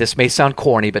 And again, this may sound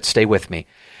corny, but stay with me.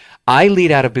 I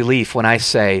lead out of belief when I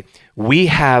say we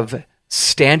have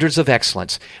standards of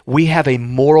excellence. We have a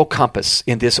moral compass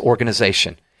in this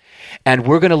organization. And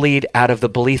we're going to lead out of the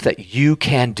belief that you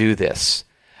can do this.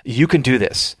 You can do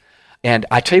this. And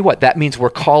I tell you what, that means we're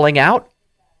calling out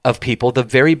of people the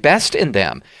very best in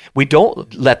them. We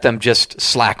don't let them just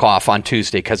slack off on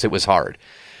Tuesday because it was hard.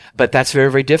 But that's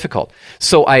very, very difficult.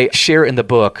 So I share in the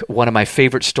book one of my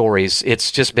favorite stories.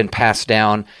 It's just been passed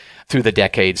down through the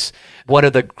decades. One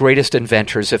of the greatest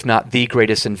inventors, if not the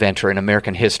greatest inventor in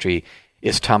American history,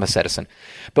 is Thomas Edison.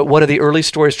 But one of the early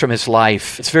stories from his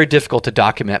life, it's very difficult to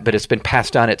document, but it's been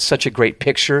passed down. It's such a great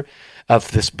picture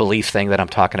of this belief thing that I'm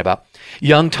talking about.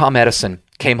 Young Tom Edison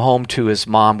came home to his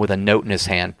mom with a note in his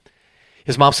hand.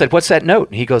 His mom said, "What's that note?"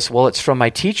 And he goes, "Well, it's from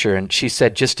my teacher." And she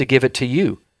said, "Just to give it to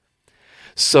you."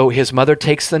 So his mother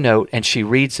takes the note and she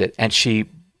reads it and she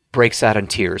breaks out in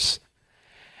tears.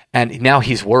 And now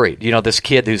he's worried. This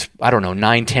kid who's,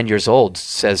 9, 10 years old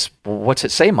says, "Well, what's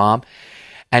it say, Mom?"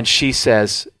 And she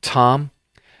says, "Tom,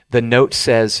 the note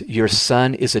says your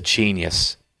son is a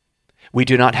genius. We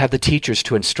do not have the teachers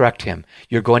to instruct him.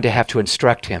 You're going to have to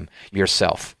instruct him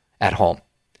yourself at home."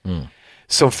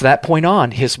 So from that point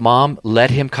on, his mom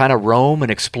let him kind of roam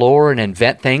and explore and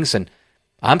invent things. And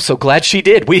I'm so glad she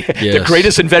did. The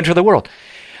greatest inventor in the world.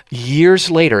 Years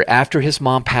later, after his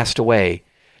mom passed away,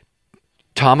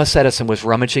 Thomas Edison was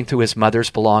rummaging through his mother's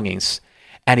belongings,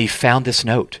 and he found this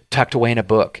note tucked away in a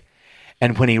book.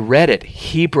 And when he read it,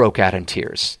 he broke out in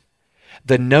tears.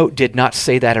 The note did not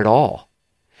say that at all.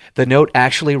 The note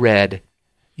actually read,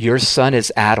 "Your son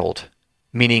is addled,"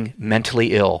 meaning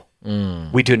mentally ill.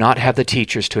 We do not have the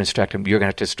teachers to instruct him. You're going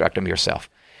to have to instruct him yourself.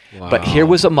 Wow. But here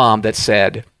was a mom that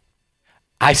said,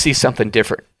 "I see something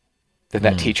different than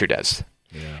that teacher does."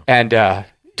 Yeah. And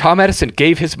Tom Edison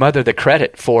gave his mother the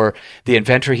credit for the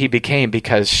inventor he became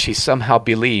because she somehow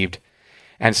believed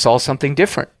and saw something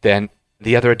different than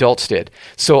the other adults did.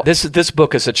 So this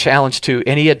book is a challenge to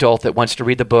any adult that wants to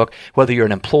read the book, whether you're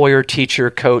an employer, teacher,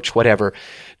 coach, whatever,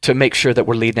 to make sure that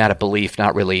we're leading out of belief,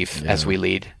 not relief, as we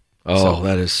lead. Oh,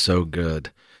 that is so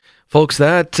good. Folks,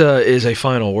 that is a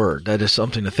final word. That is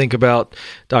something to think about.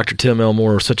 Dr. Tim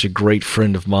Elmore is such a great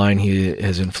friend of mine. He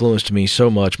has influenced me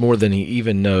so much, more than he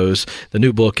even knows. The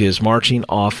new book is Marching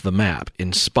Off the Map,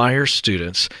 Inspire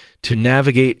Students to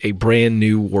Navigate a Brand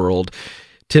New World.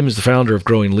 Tim is the founder of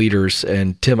Growing Leaders,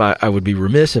 and Tim, I would be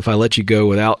remiss if I let you go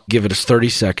without giving us 30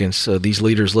 seconds. These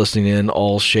leaders listening in,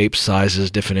 all shapes, sizes,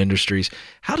 different industries.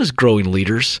 How does Growing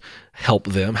Leaders help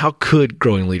them? How could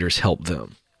Growing Leaders help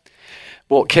them?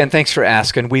 Well, Ken, thanks for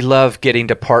asking. We love getting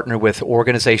to partner with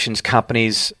organizations,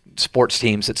 companies, sports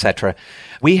teams, etc.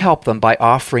 We help them by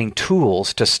offering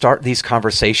tools to start these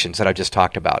conversations that I just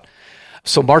talked about.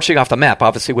 So marching off the map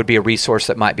obviously would be a resource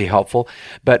that might be helpful.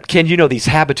 But Ken, these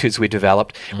habitudes we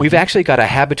developed, we've actually got a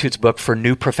habitudes book for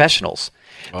new professionals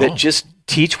that just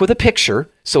teach with a picture.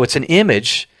 So it's an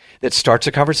image that starts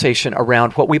a conversation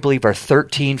around what we believe are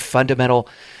 13 fundamental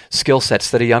skill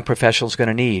sets that a young professional is going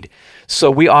to need. So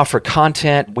we offer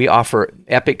content, we offer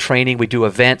epic training, we do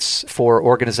events for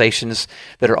organizations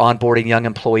that are onboarding young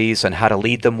employees on how to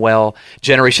lead them well.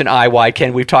 Generation IY,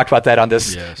 Ken, we've talked about that on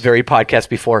this very podcast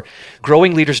before.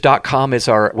 Growingleaders.com is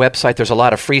our website. There's a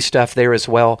lot of free stuff there as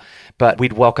well, but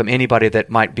we'd welcome anybody that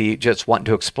might be just wanting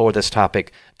to explore this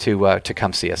topic to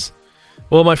come see us.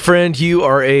 Well, my friend, you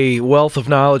are a wealth of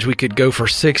knowledge. We could go for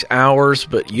 6 hours,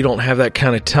 but you don't have that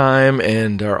kind of time,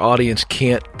 and our audience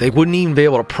can't. They wouldn't even be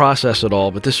able to process it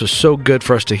all, but this was so good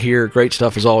for us to hear. Great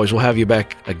stuff as always. We'll have you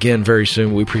back again very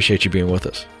soon. We appreciate you being with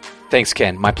us. Thanks,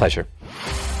 Ken. My pleasure.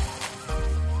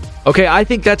 Okay, I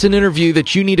think that's an interview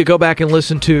that you need to go back and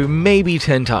listen to maybe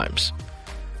 10 times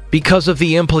because of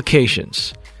the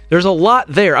implications. There's a lot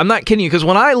there. I'm not kidding you, because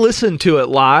when I listen to it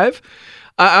live,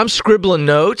 I'm scribbling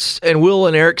notes, and Will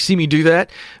and Eric see me do that.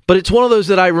 But it's one of those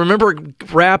that I remember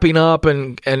wrapping up,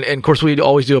 and of course, we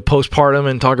always do a postpartum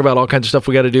and talk about all kinds of stuff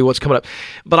we got to do, what's coming up.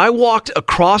 But I walked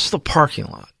across the parking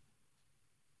lot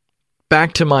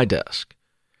back to my desk,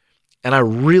 and I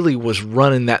really was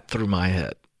running that through my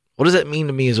head. What does that mean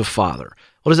to me as a father?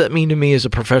 What does that mean to me as a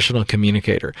professional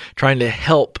communicator, trying to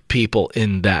help people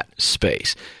in that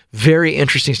space? Very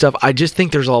interesting stuff. I just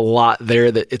think there's a lot there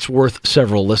that it's worth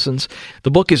several listens.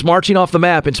 The book is Marching Off the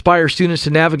Map, Inspire Students to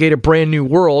Navigate a Brand New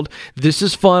World. This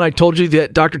is fun. I told you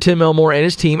that Dr. Tim Elmore and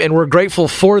his team, and we're grateful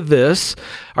for this,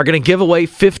 are going to give away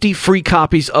 50 free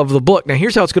copies of the book. Now,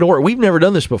 here's how it's going to work. We've never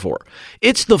done this before.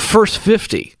 It's the first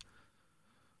 50.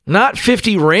 Not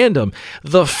 50 random.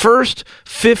 The first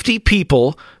 50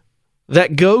 people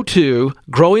that go to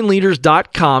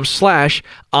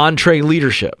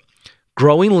growingleaders.com/EntreLeadership.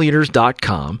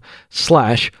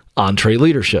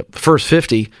 growingleaders.com/EntreLeadership. The first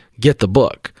 50 get the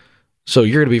book. So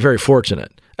you're going to be very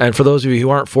fortunate. And for those of you who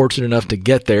aren't fortunate enough to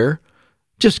get there,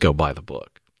 just go buy the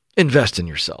book. Invest in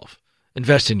yourself.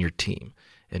 Invest in your team.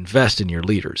 Invest in your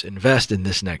leaders. Invest in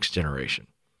this next generation.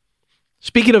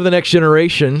 Speaking of the next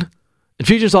generation,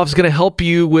 Infusionsoft is going to help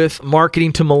you with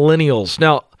marketing to millennials.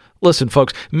 Now, listen,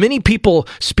 folks, many people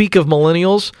speak of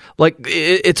millennials like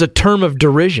it's a term of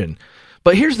derision.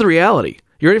 But here's the reality.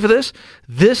 You ready for this?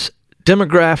 This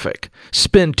demographic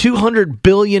spend $200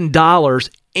 billion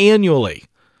annually.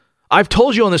 I've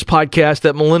told you on this podcast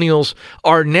that millennials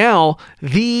are now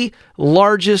the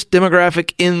largest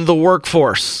demographic in the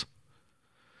workforce.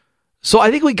 So I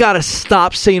think we got to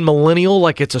stop saying millennial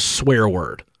like it's a swear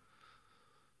word.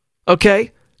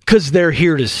 Okay? Because they're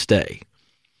here to stay.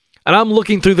 And I'm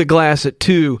looking through the glass at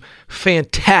two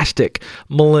fantastic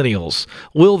millennials,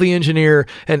 Will the engineer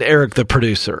and Eric the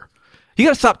producer. You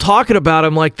got to stop talking about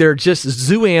them like they're just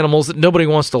zoo animals that nobody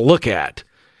wants to look at.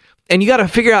 And you got to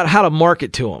figure out how to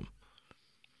market to them.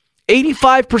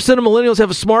 85% of millennials have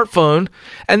a smartphone,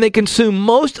 and they consume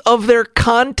most of their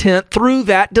content through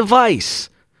that device.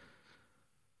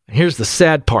 And here's the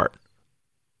sad part.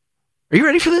 Are you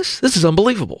ready for this? This is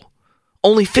unbelievable.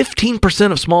 Only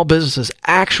 15% of small businesses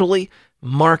actually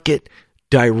market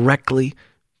directly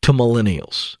to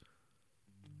millennials.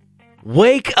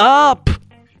 Wake up!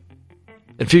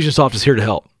 Infusionsoft is here to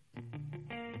help.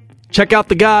 Check out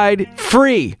the guide,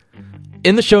 free,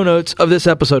 in the show notes of this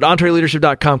episode.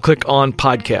 EntreLeadership.com, click on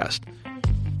podcast.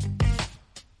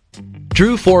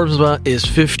 Drew Forbesma is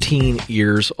 15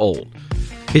 years old.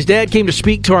 His dad came to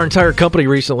speak to our entire company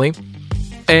recently,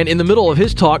 and in the middle of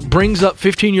his talk, brings up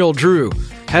 15-year-old Drew,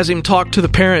 has him talk to the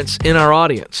parents in our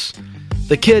audience.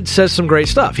 The kid says some great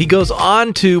stuff. He goes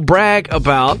on to brag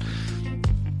about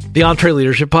the Entre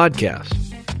Leadership podcast.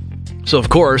 So, of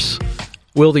course,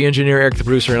 Will the engineer, Eric the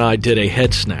producer, and I did a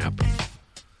head snap.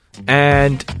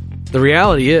 And the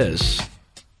reality is,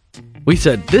 we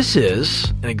said, this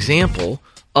is an example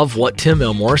of what Tim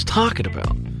Elmore is talking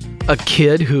about. A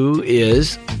kid who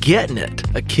is getting it.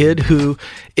 A kid who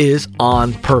is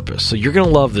on purpose. So you're going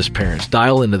to love this, parents.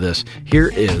 Dial into this. Here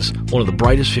is one of the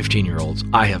brightest 15-year-olds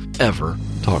I have ever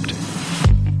talked to.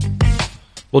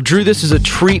 Well, Drew, this is a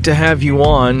treat to have you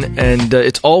on, and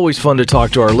it's always fun to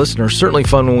talk to our listeners. Certainly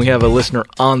fun when we have a listener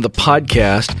on the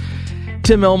podcast.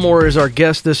 Tim Elmore is our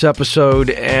guest this episode,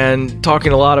 and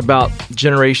talking a lot about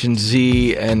Generation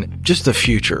Z and just the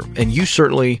future. And you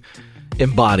certainly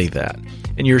embody that.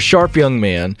 And you're a sharp young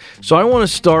man. So I want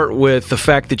to start with the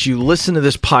fact that you listen to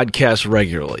this podcast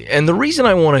regularly. And the reason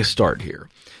I want to start here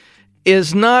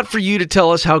is not for you to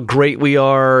tell us how great we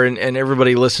are and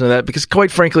everybody listen to that, because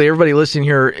quite frankly, everybody listening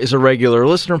here is a regular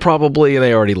listener probably, and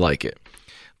they already like it.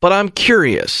 but I'm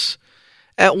curious.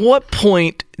 At what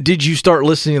point did you start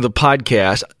listening to the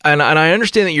podcast? And I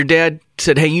understand that your dad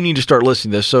said, hey, you need to start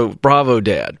listening to this, so bravo,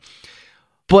 Dad.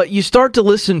 But you start to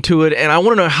listen to it, and I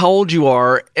want to know how old you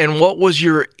are and what was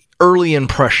your early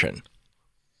impression?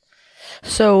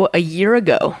 So a year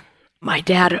ago, my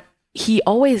dad, he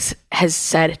always has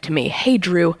said to me, hey,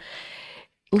 Drew,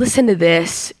 listen to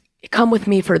this. Come with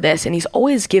me for this. And he's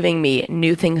always giving me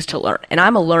new things to learn. And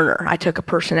I'm a learner. I took a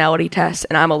personality test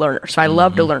and I'm a learner. So I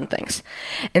love to learn things.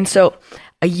 And so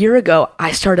a year ago,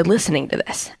 I started listening to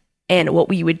this. And what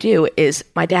we would do is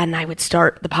my dad and I would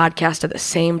start the podcast at the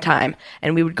same time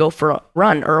and we would go for a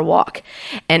run or a walk.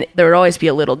 And there would always be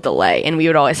a little delay and we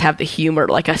would always have the humor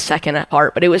like a second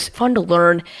apart. But it was fun to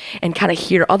learn and kind of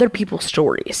hear other people's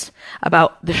stories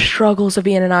about the struggles of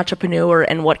being an entrepreneur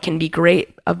and what can be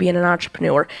great of being an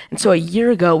entrepreneur. And so a year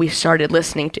ago, we started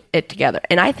listening to it together.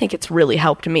 And I think it's really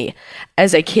helped me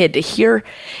as a kid to hear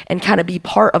and kind of be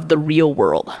part of the real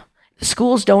world.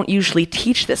 Schools don't usually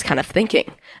teach this kind of thinking.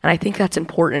 And I think that's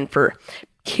important for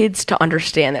kids to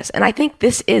understand this. And I think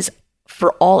this is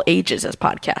for all ages as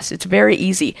podcasts. It's very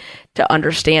easy to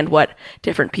understand what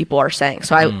different people are saying.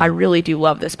 So I really do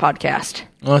love this podcast.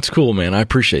 Well, that's cool, man. I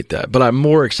appreciate that. But I'm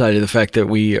more excited the fact that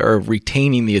we are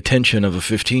retaining the attention of a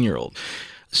 15-year-old.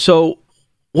 So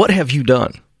what have you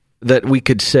done that we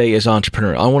could say as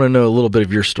entrepreneur? I want to know a little bit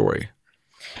of your story.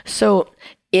 So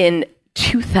in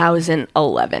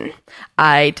 2011,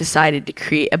 I decided to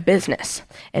create a business.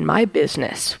 And my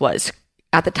business was,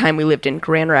 at the time we lived in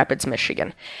Grand Rapids,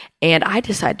 Michigan. And I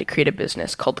decided to create a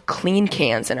business called Clean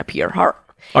Cans and a Pure Heart.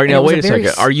 All right, now wait a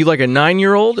second. Are you like a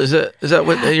 9-year-old? Is that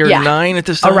what you're 9 at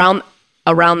this time?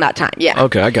 Around that time, yeah.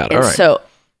 Okay, I got it. All right.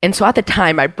 And so at the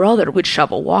time, my brother would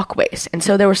shovel walkways. And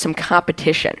so there was some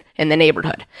competition in the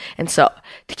neighborhood. And so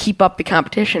to keep up the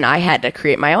competition, I had to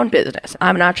create my own business.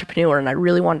 I'm an entrepreneur and I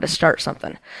really wanted to start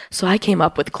something. So I came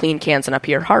up with Clean Cans and a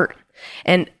Pure Heart.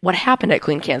 And what happened at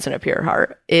Clean Cans and a Pure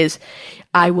Heart is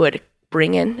I would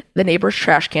bring in the neighbor's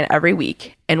trash can every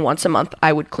week. And once a month,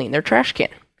 I would clean their trash can.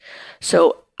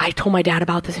 So I told my dad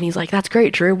about this and he's like, that's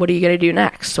great, Drew. What are you going to do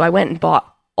next? So I went and bought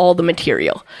all the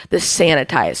material, the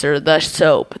sanitizer, the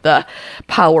soap, the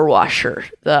power washer,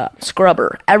 the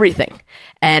scrubber, everything.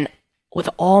 And with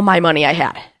all my money I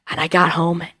had, and I got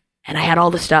home and I had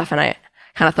all the stuff and I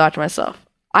kind of thought to myself,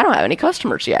 I don't have any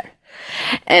customers yet.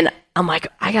 And I'm like,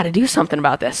 I got to do something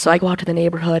about this. So I go out to the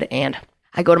neighborhood and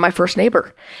I go to my first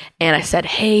neighbor and I said,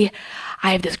 hey,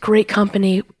 I have this great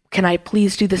company. Can I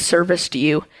please do this service to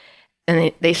you?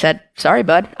 And they said, sorry,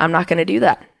 bud, I'm not going to do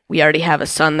that. We already have a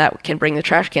son that can bring the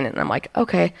trash can in. And I'm like,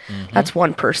 okay, that's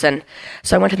one person.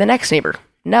 So I went to the next neighbor.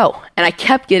 No. And I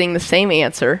kept getting the same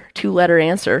answer, 2-letter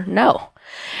answer, no.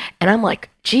 And I'm like,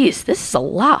 geez, this is a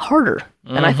lot harder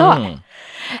than I thought.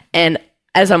 And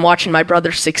as I'm watching my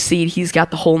brother succeed, he's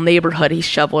got the whole neighborhood he's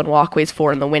shoveling walkways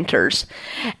for in the winters.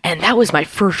 And that was my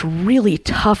first really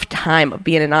tough time of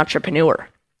being an entrepreneur.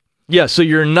 Yeah, so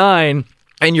you're 9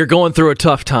 and you're going through a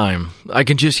tough time. I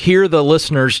can just hear the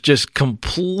listeners just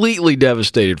completely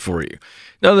devastated for you.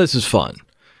 Now, this is fun.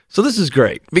 So this is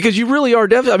great because you really are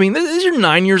devastated. I mean, you're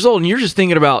 9 years old and you're just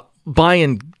thinking about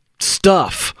buying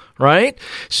stuff, right?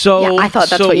 So yeah, I thought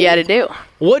that's what you had to do.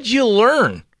 What'd you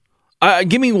learn?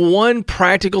 Give me one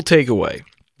practical takeaway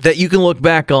that you can look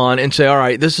back on and say, all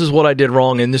right, this is what I did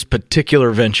wrong in this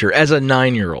particular venture as a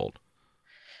 9-year-old.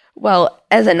 Well,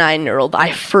 as a 9-year-old,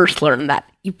 I first learned that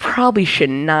you probably should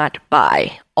not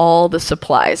buy all the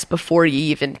supplies before you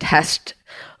even test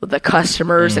the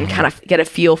customers and kind of get a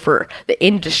feel for the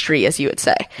industry, as you would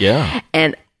say. Yeah.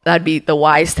 And that'd be the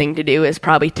wise thing to do is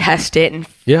probably test it.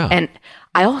 And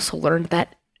I also learned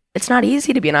that it's not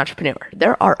easy to be an entrepreneur.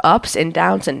 There are ups and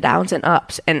downs and downs and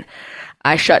ups. And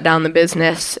I shut down the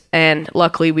business, and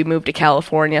luckily we moved to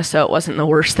California, so it wasn't the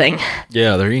worst thing.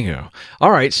 Yeah, there you go. All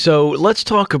right, so let's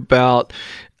talk about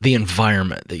the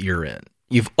environment that you're in.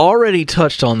 You've already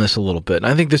touched on this a little bit, and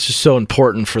I think this is so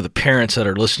important for the parents that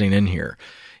are listening in here.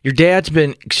 Your dad's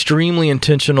been extremely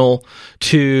intentional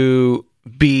to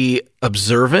be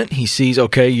observant. He sees,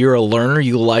 okay, you're a learner,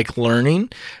 you like learning.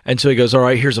 And so he goes, all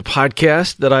right, here's a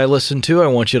podcast that I listen to. I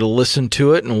want you to listen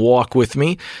to it and walk with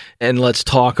me and let's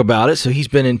talk about it. So he's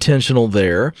been intentional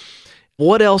there.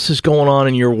 What else is going on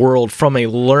in your world from a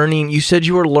learning? You said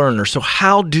you were a learner. So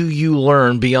how do you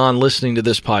learn beyond listening to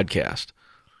this podcast?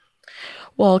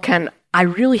 Well, Ken, I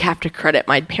really have to credit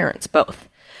my parents both.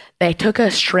 They took a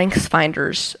Strengths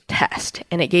Finders test,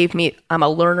 and it gave me, I'm a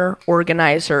learner,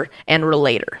 organizer, and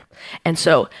relator. And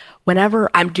so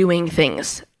whenever I'm doing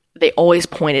things, they always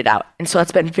point it out. And so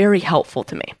that's been very helpful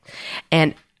to me.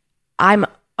 And I'm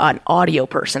an audio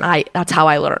person. That's how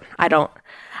I learn.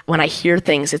 when I hear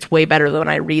things, it's way better than when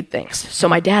I read things. So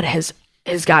my dad has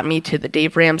got me to the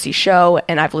Dave Ramsey show,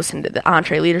 and I've listened to the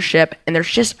EntreLeadership, and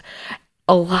there's just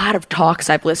a lot of talks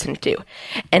I've listened to.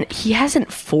 And he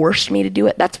hasn't forced me to do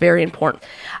it. That's very important.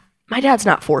 My dad's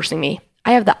not forcing me.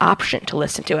 I have the option to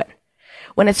listen to it.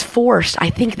 When it's forced, I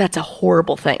think that's a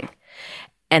horrible thing.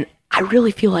 And I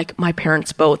really feel like my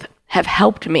parents both have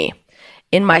helped me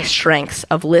in my strengths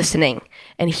of listening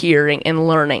and hearing and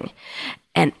learning.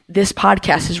 And this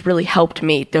podcast has really helped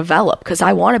me develop because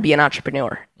I want to be an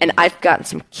entrepreneur. And I've gotten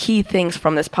some key things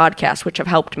from this podcast, which have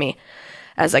helped me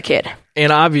as a kid.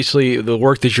 And obviously, the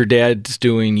work that your dad's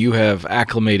doing, you have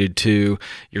acclimated to,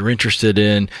 you're interested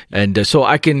in. And so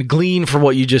I can glean from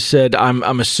what you just said,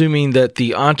 I'm assuming that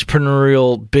the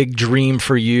entrepreneurial big dream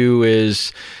for you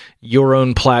is your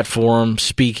own platform,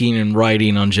 speaking and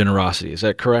writing on generosity. Is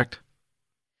that correct?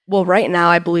 Well, right now,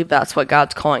 I believe that's what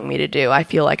God's calling me to do. I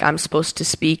feel like I'm supposed to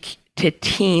speak to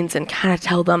teens and kind of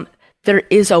tell them there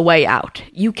is a way out.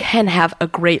 You can have a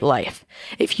great life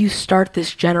if you start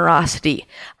this generosity.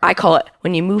 I call it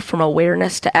when you move from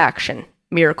awareness to action,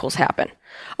 miracles happen.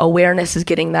 Awareness is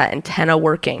getting that antenna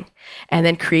working and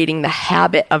then creating the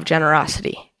habit of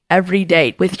generosity every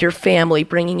day with your family,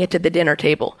 bringing it to the dinner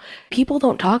table. People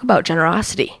don't talk about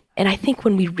generosity. And I think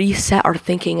when we reset our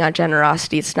thinking on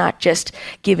generosity, it's not just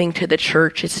giving to the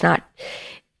church. It's not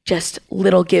just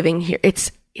little giving here.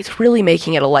 It's really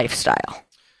making it a lifestyle.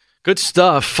 Good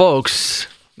stuff, folks.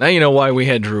 Now you know why we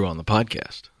had Drew on the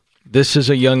podcast. This is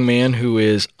a young man who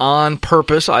is on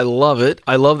purpose. I love it.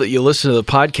 I love that you listen to the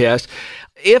podcast.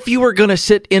 If you were going to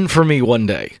sit in for me one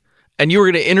day and you were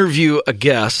going to interview a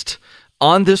guest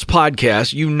on this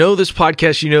podcast, you know this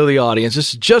podcast, you know the audience.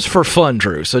 This is just for fun,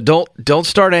 Drew. So don't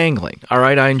start angling. All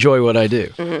right, I enjoy what I do.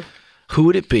 Mm-hmm. Who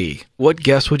would it be? What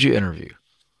guest would you interview?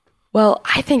 Well,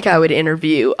 I think I would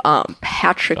interview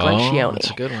Patrick Lencioni. That's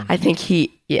a good one. I think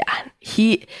he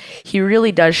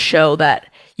really does show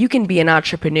that you can be an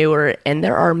entrepreneur, and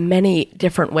there are many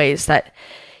different ways that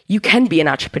you can be an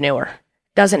entrepreneur.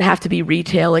 Doesn't have to be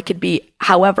retail. It could be,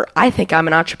 however, I think I'm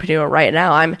an entrepreneur right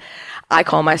now. I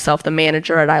call myself the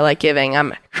manager at I Like Giving.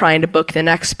 I'm trying to book the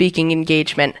next speaking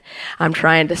engagement. I'm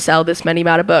trying to sell this many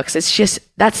amount of books. It's just,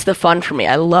 that's the fun for me.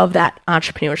 I love that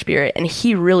entrepreneur spirit, and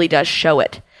he really does show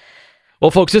it. Well,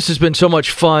 folks, this has been so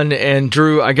much fun. And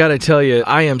Drew, I got to tell you,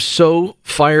 I am so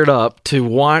fired up to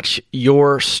watch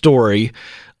your story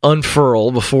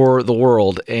unfurl before the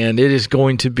world, and it is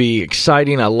going to be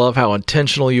exciting. I love how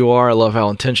intentional you are. I love how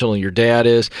intentional your dad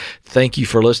is. Thank you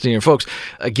for listening. And folks,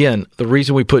 again, the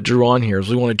reason we put Drew on here is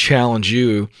we want to challenge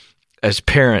you as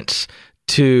parents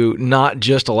to not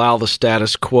just allow the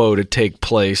status quo to take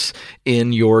place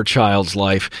in your child's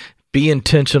life. Be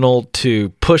intentional to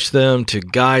push them, to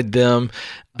guide them,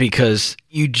 because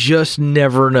you just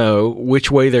never know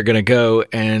which way they're going to go.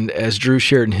 And as Drew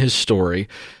shared in his story,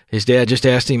 his dad just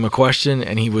asked him a question,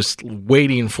 and he was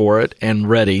waiting for it and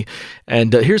ready.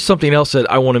 And here's something else that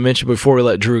I want to mention before we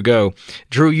let Drew go.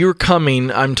 Drew,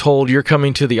 I'm told you're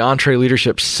coming to the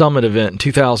EntreLeadership Summit event in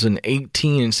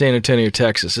 2018 in San Antonio,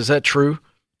 Texas. Is that true?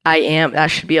 I am.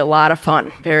 That should be a lot of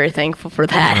fun. Very thankful for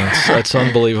that. That's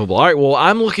unbelievable. All right, well,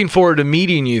 I'm looking forward to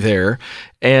meeting you there.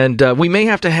 And we may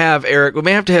have to have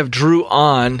Drew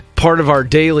on part of our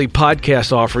daily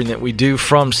podcast offering that we do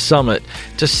from Summit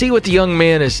to see what the young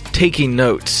man is taking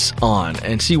notes on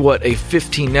and see what a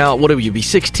 15 now, what will you be,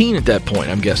 16 at that point,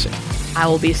 I'm guessing? I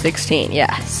will be 16,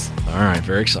 yes. All right,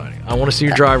 very exciting. I want to see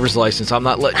your driver's license. I'm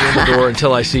not letting you in the door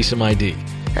until I see some ID.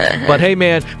 But hey,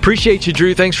 man, appreciate you,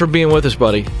 Drew. Thanks for being with us,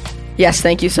 buddy. Yes,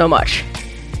 thank you so much.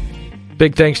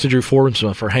 Big thanks to Drew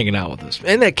Forbesman for hanging out with us.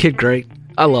 Isn't that kid great?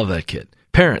 I love that kid.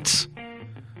 Parents,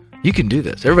 you can do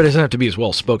this. Everybody doesn't have to be as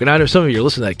well spoken. I know some of you are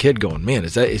listening to that kid going, man,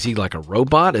 is he like a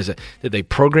robot? Did they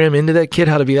program into that kid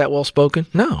how to be that well spoken?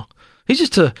 No. He's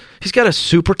got a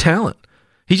super talent.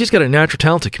 He's just got a natural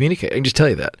talent to communicate. I can just tell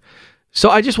you that. So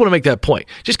I just want to make that point.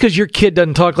 Just because your kid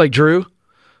doesn't talk like Drew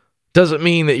doesn't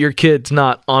mean that your kid's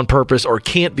not on purpose or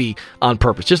can't be on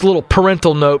purpose. Just a little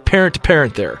parental note, parent to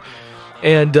parent there.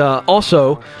 And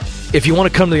also, if you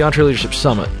want to come to the EntreLeadership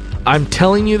Summit, I'm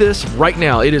telling you this right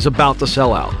now, it is about to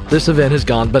sell out. This event has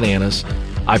gone bananas.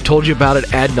 I've told you about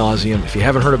it ad nauseum. If you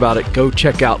haven't heard about it, go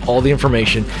check out all the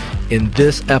information in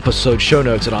this episode show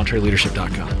notes at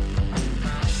EntreLeadership.com.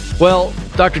 Well,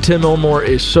 Dr. Tim Elmore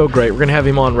is so great. We're going to have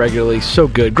him on regularly. So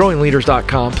good.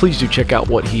 GrowingLeaders.com. Please do check out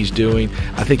what he's doing.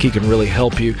 I think he can really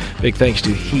help you. Big thanks to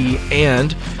he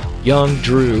and young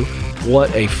Drew.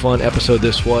 What a fun episode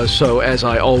this was. So as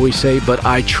I always say, but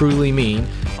I truly mean,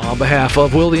 on behalf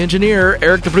of Will the engineer,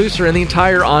 Eric the producer, and the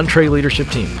entire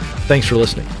EntreLeadership team, thanks for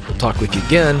listening. We'll talk with you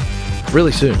again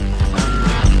really soon.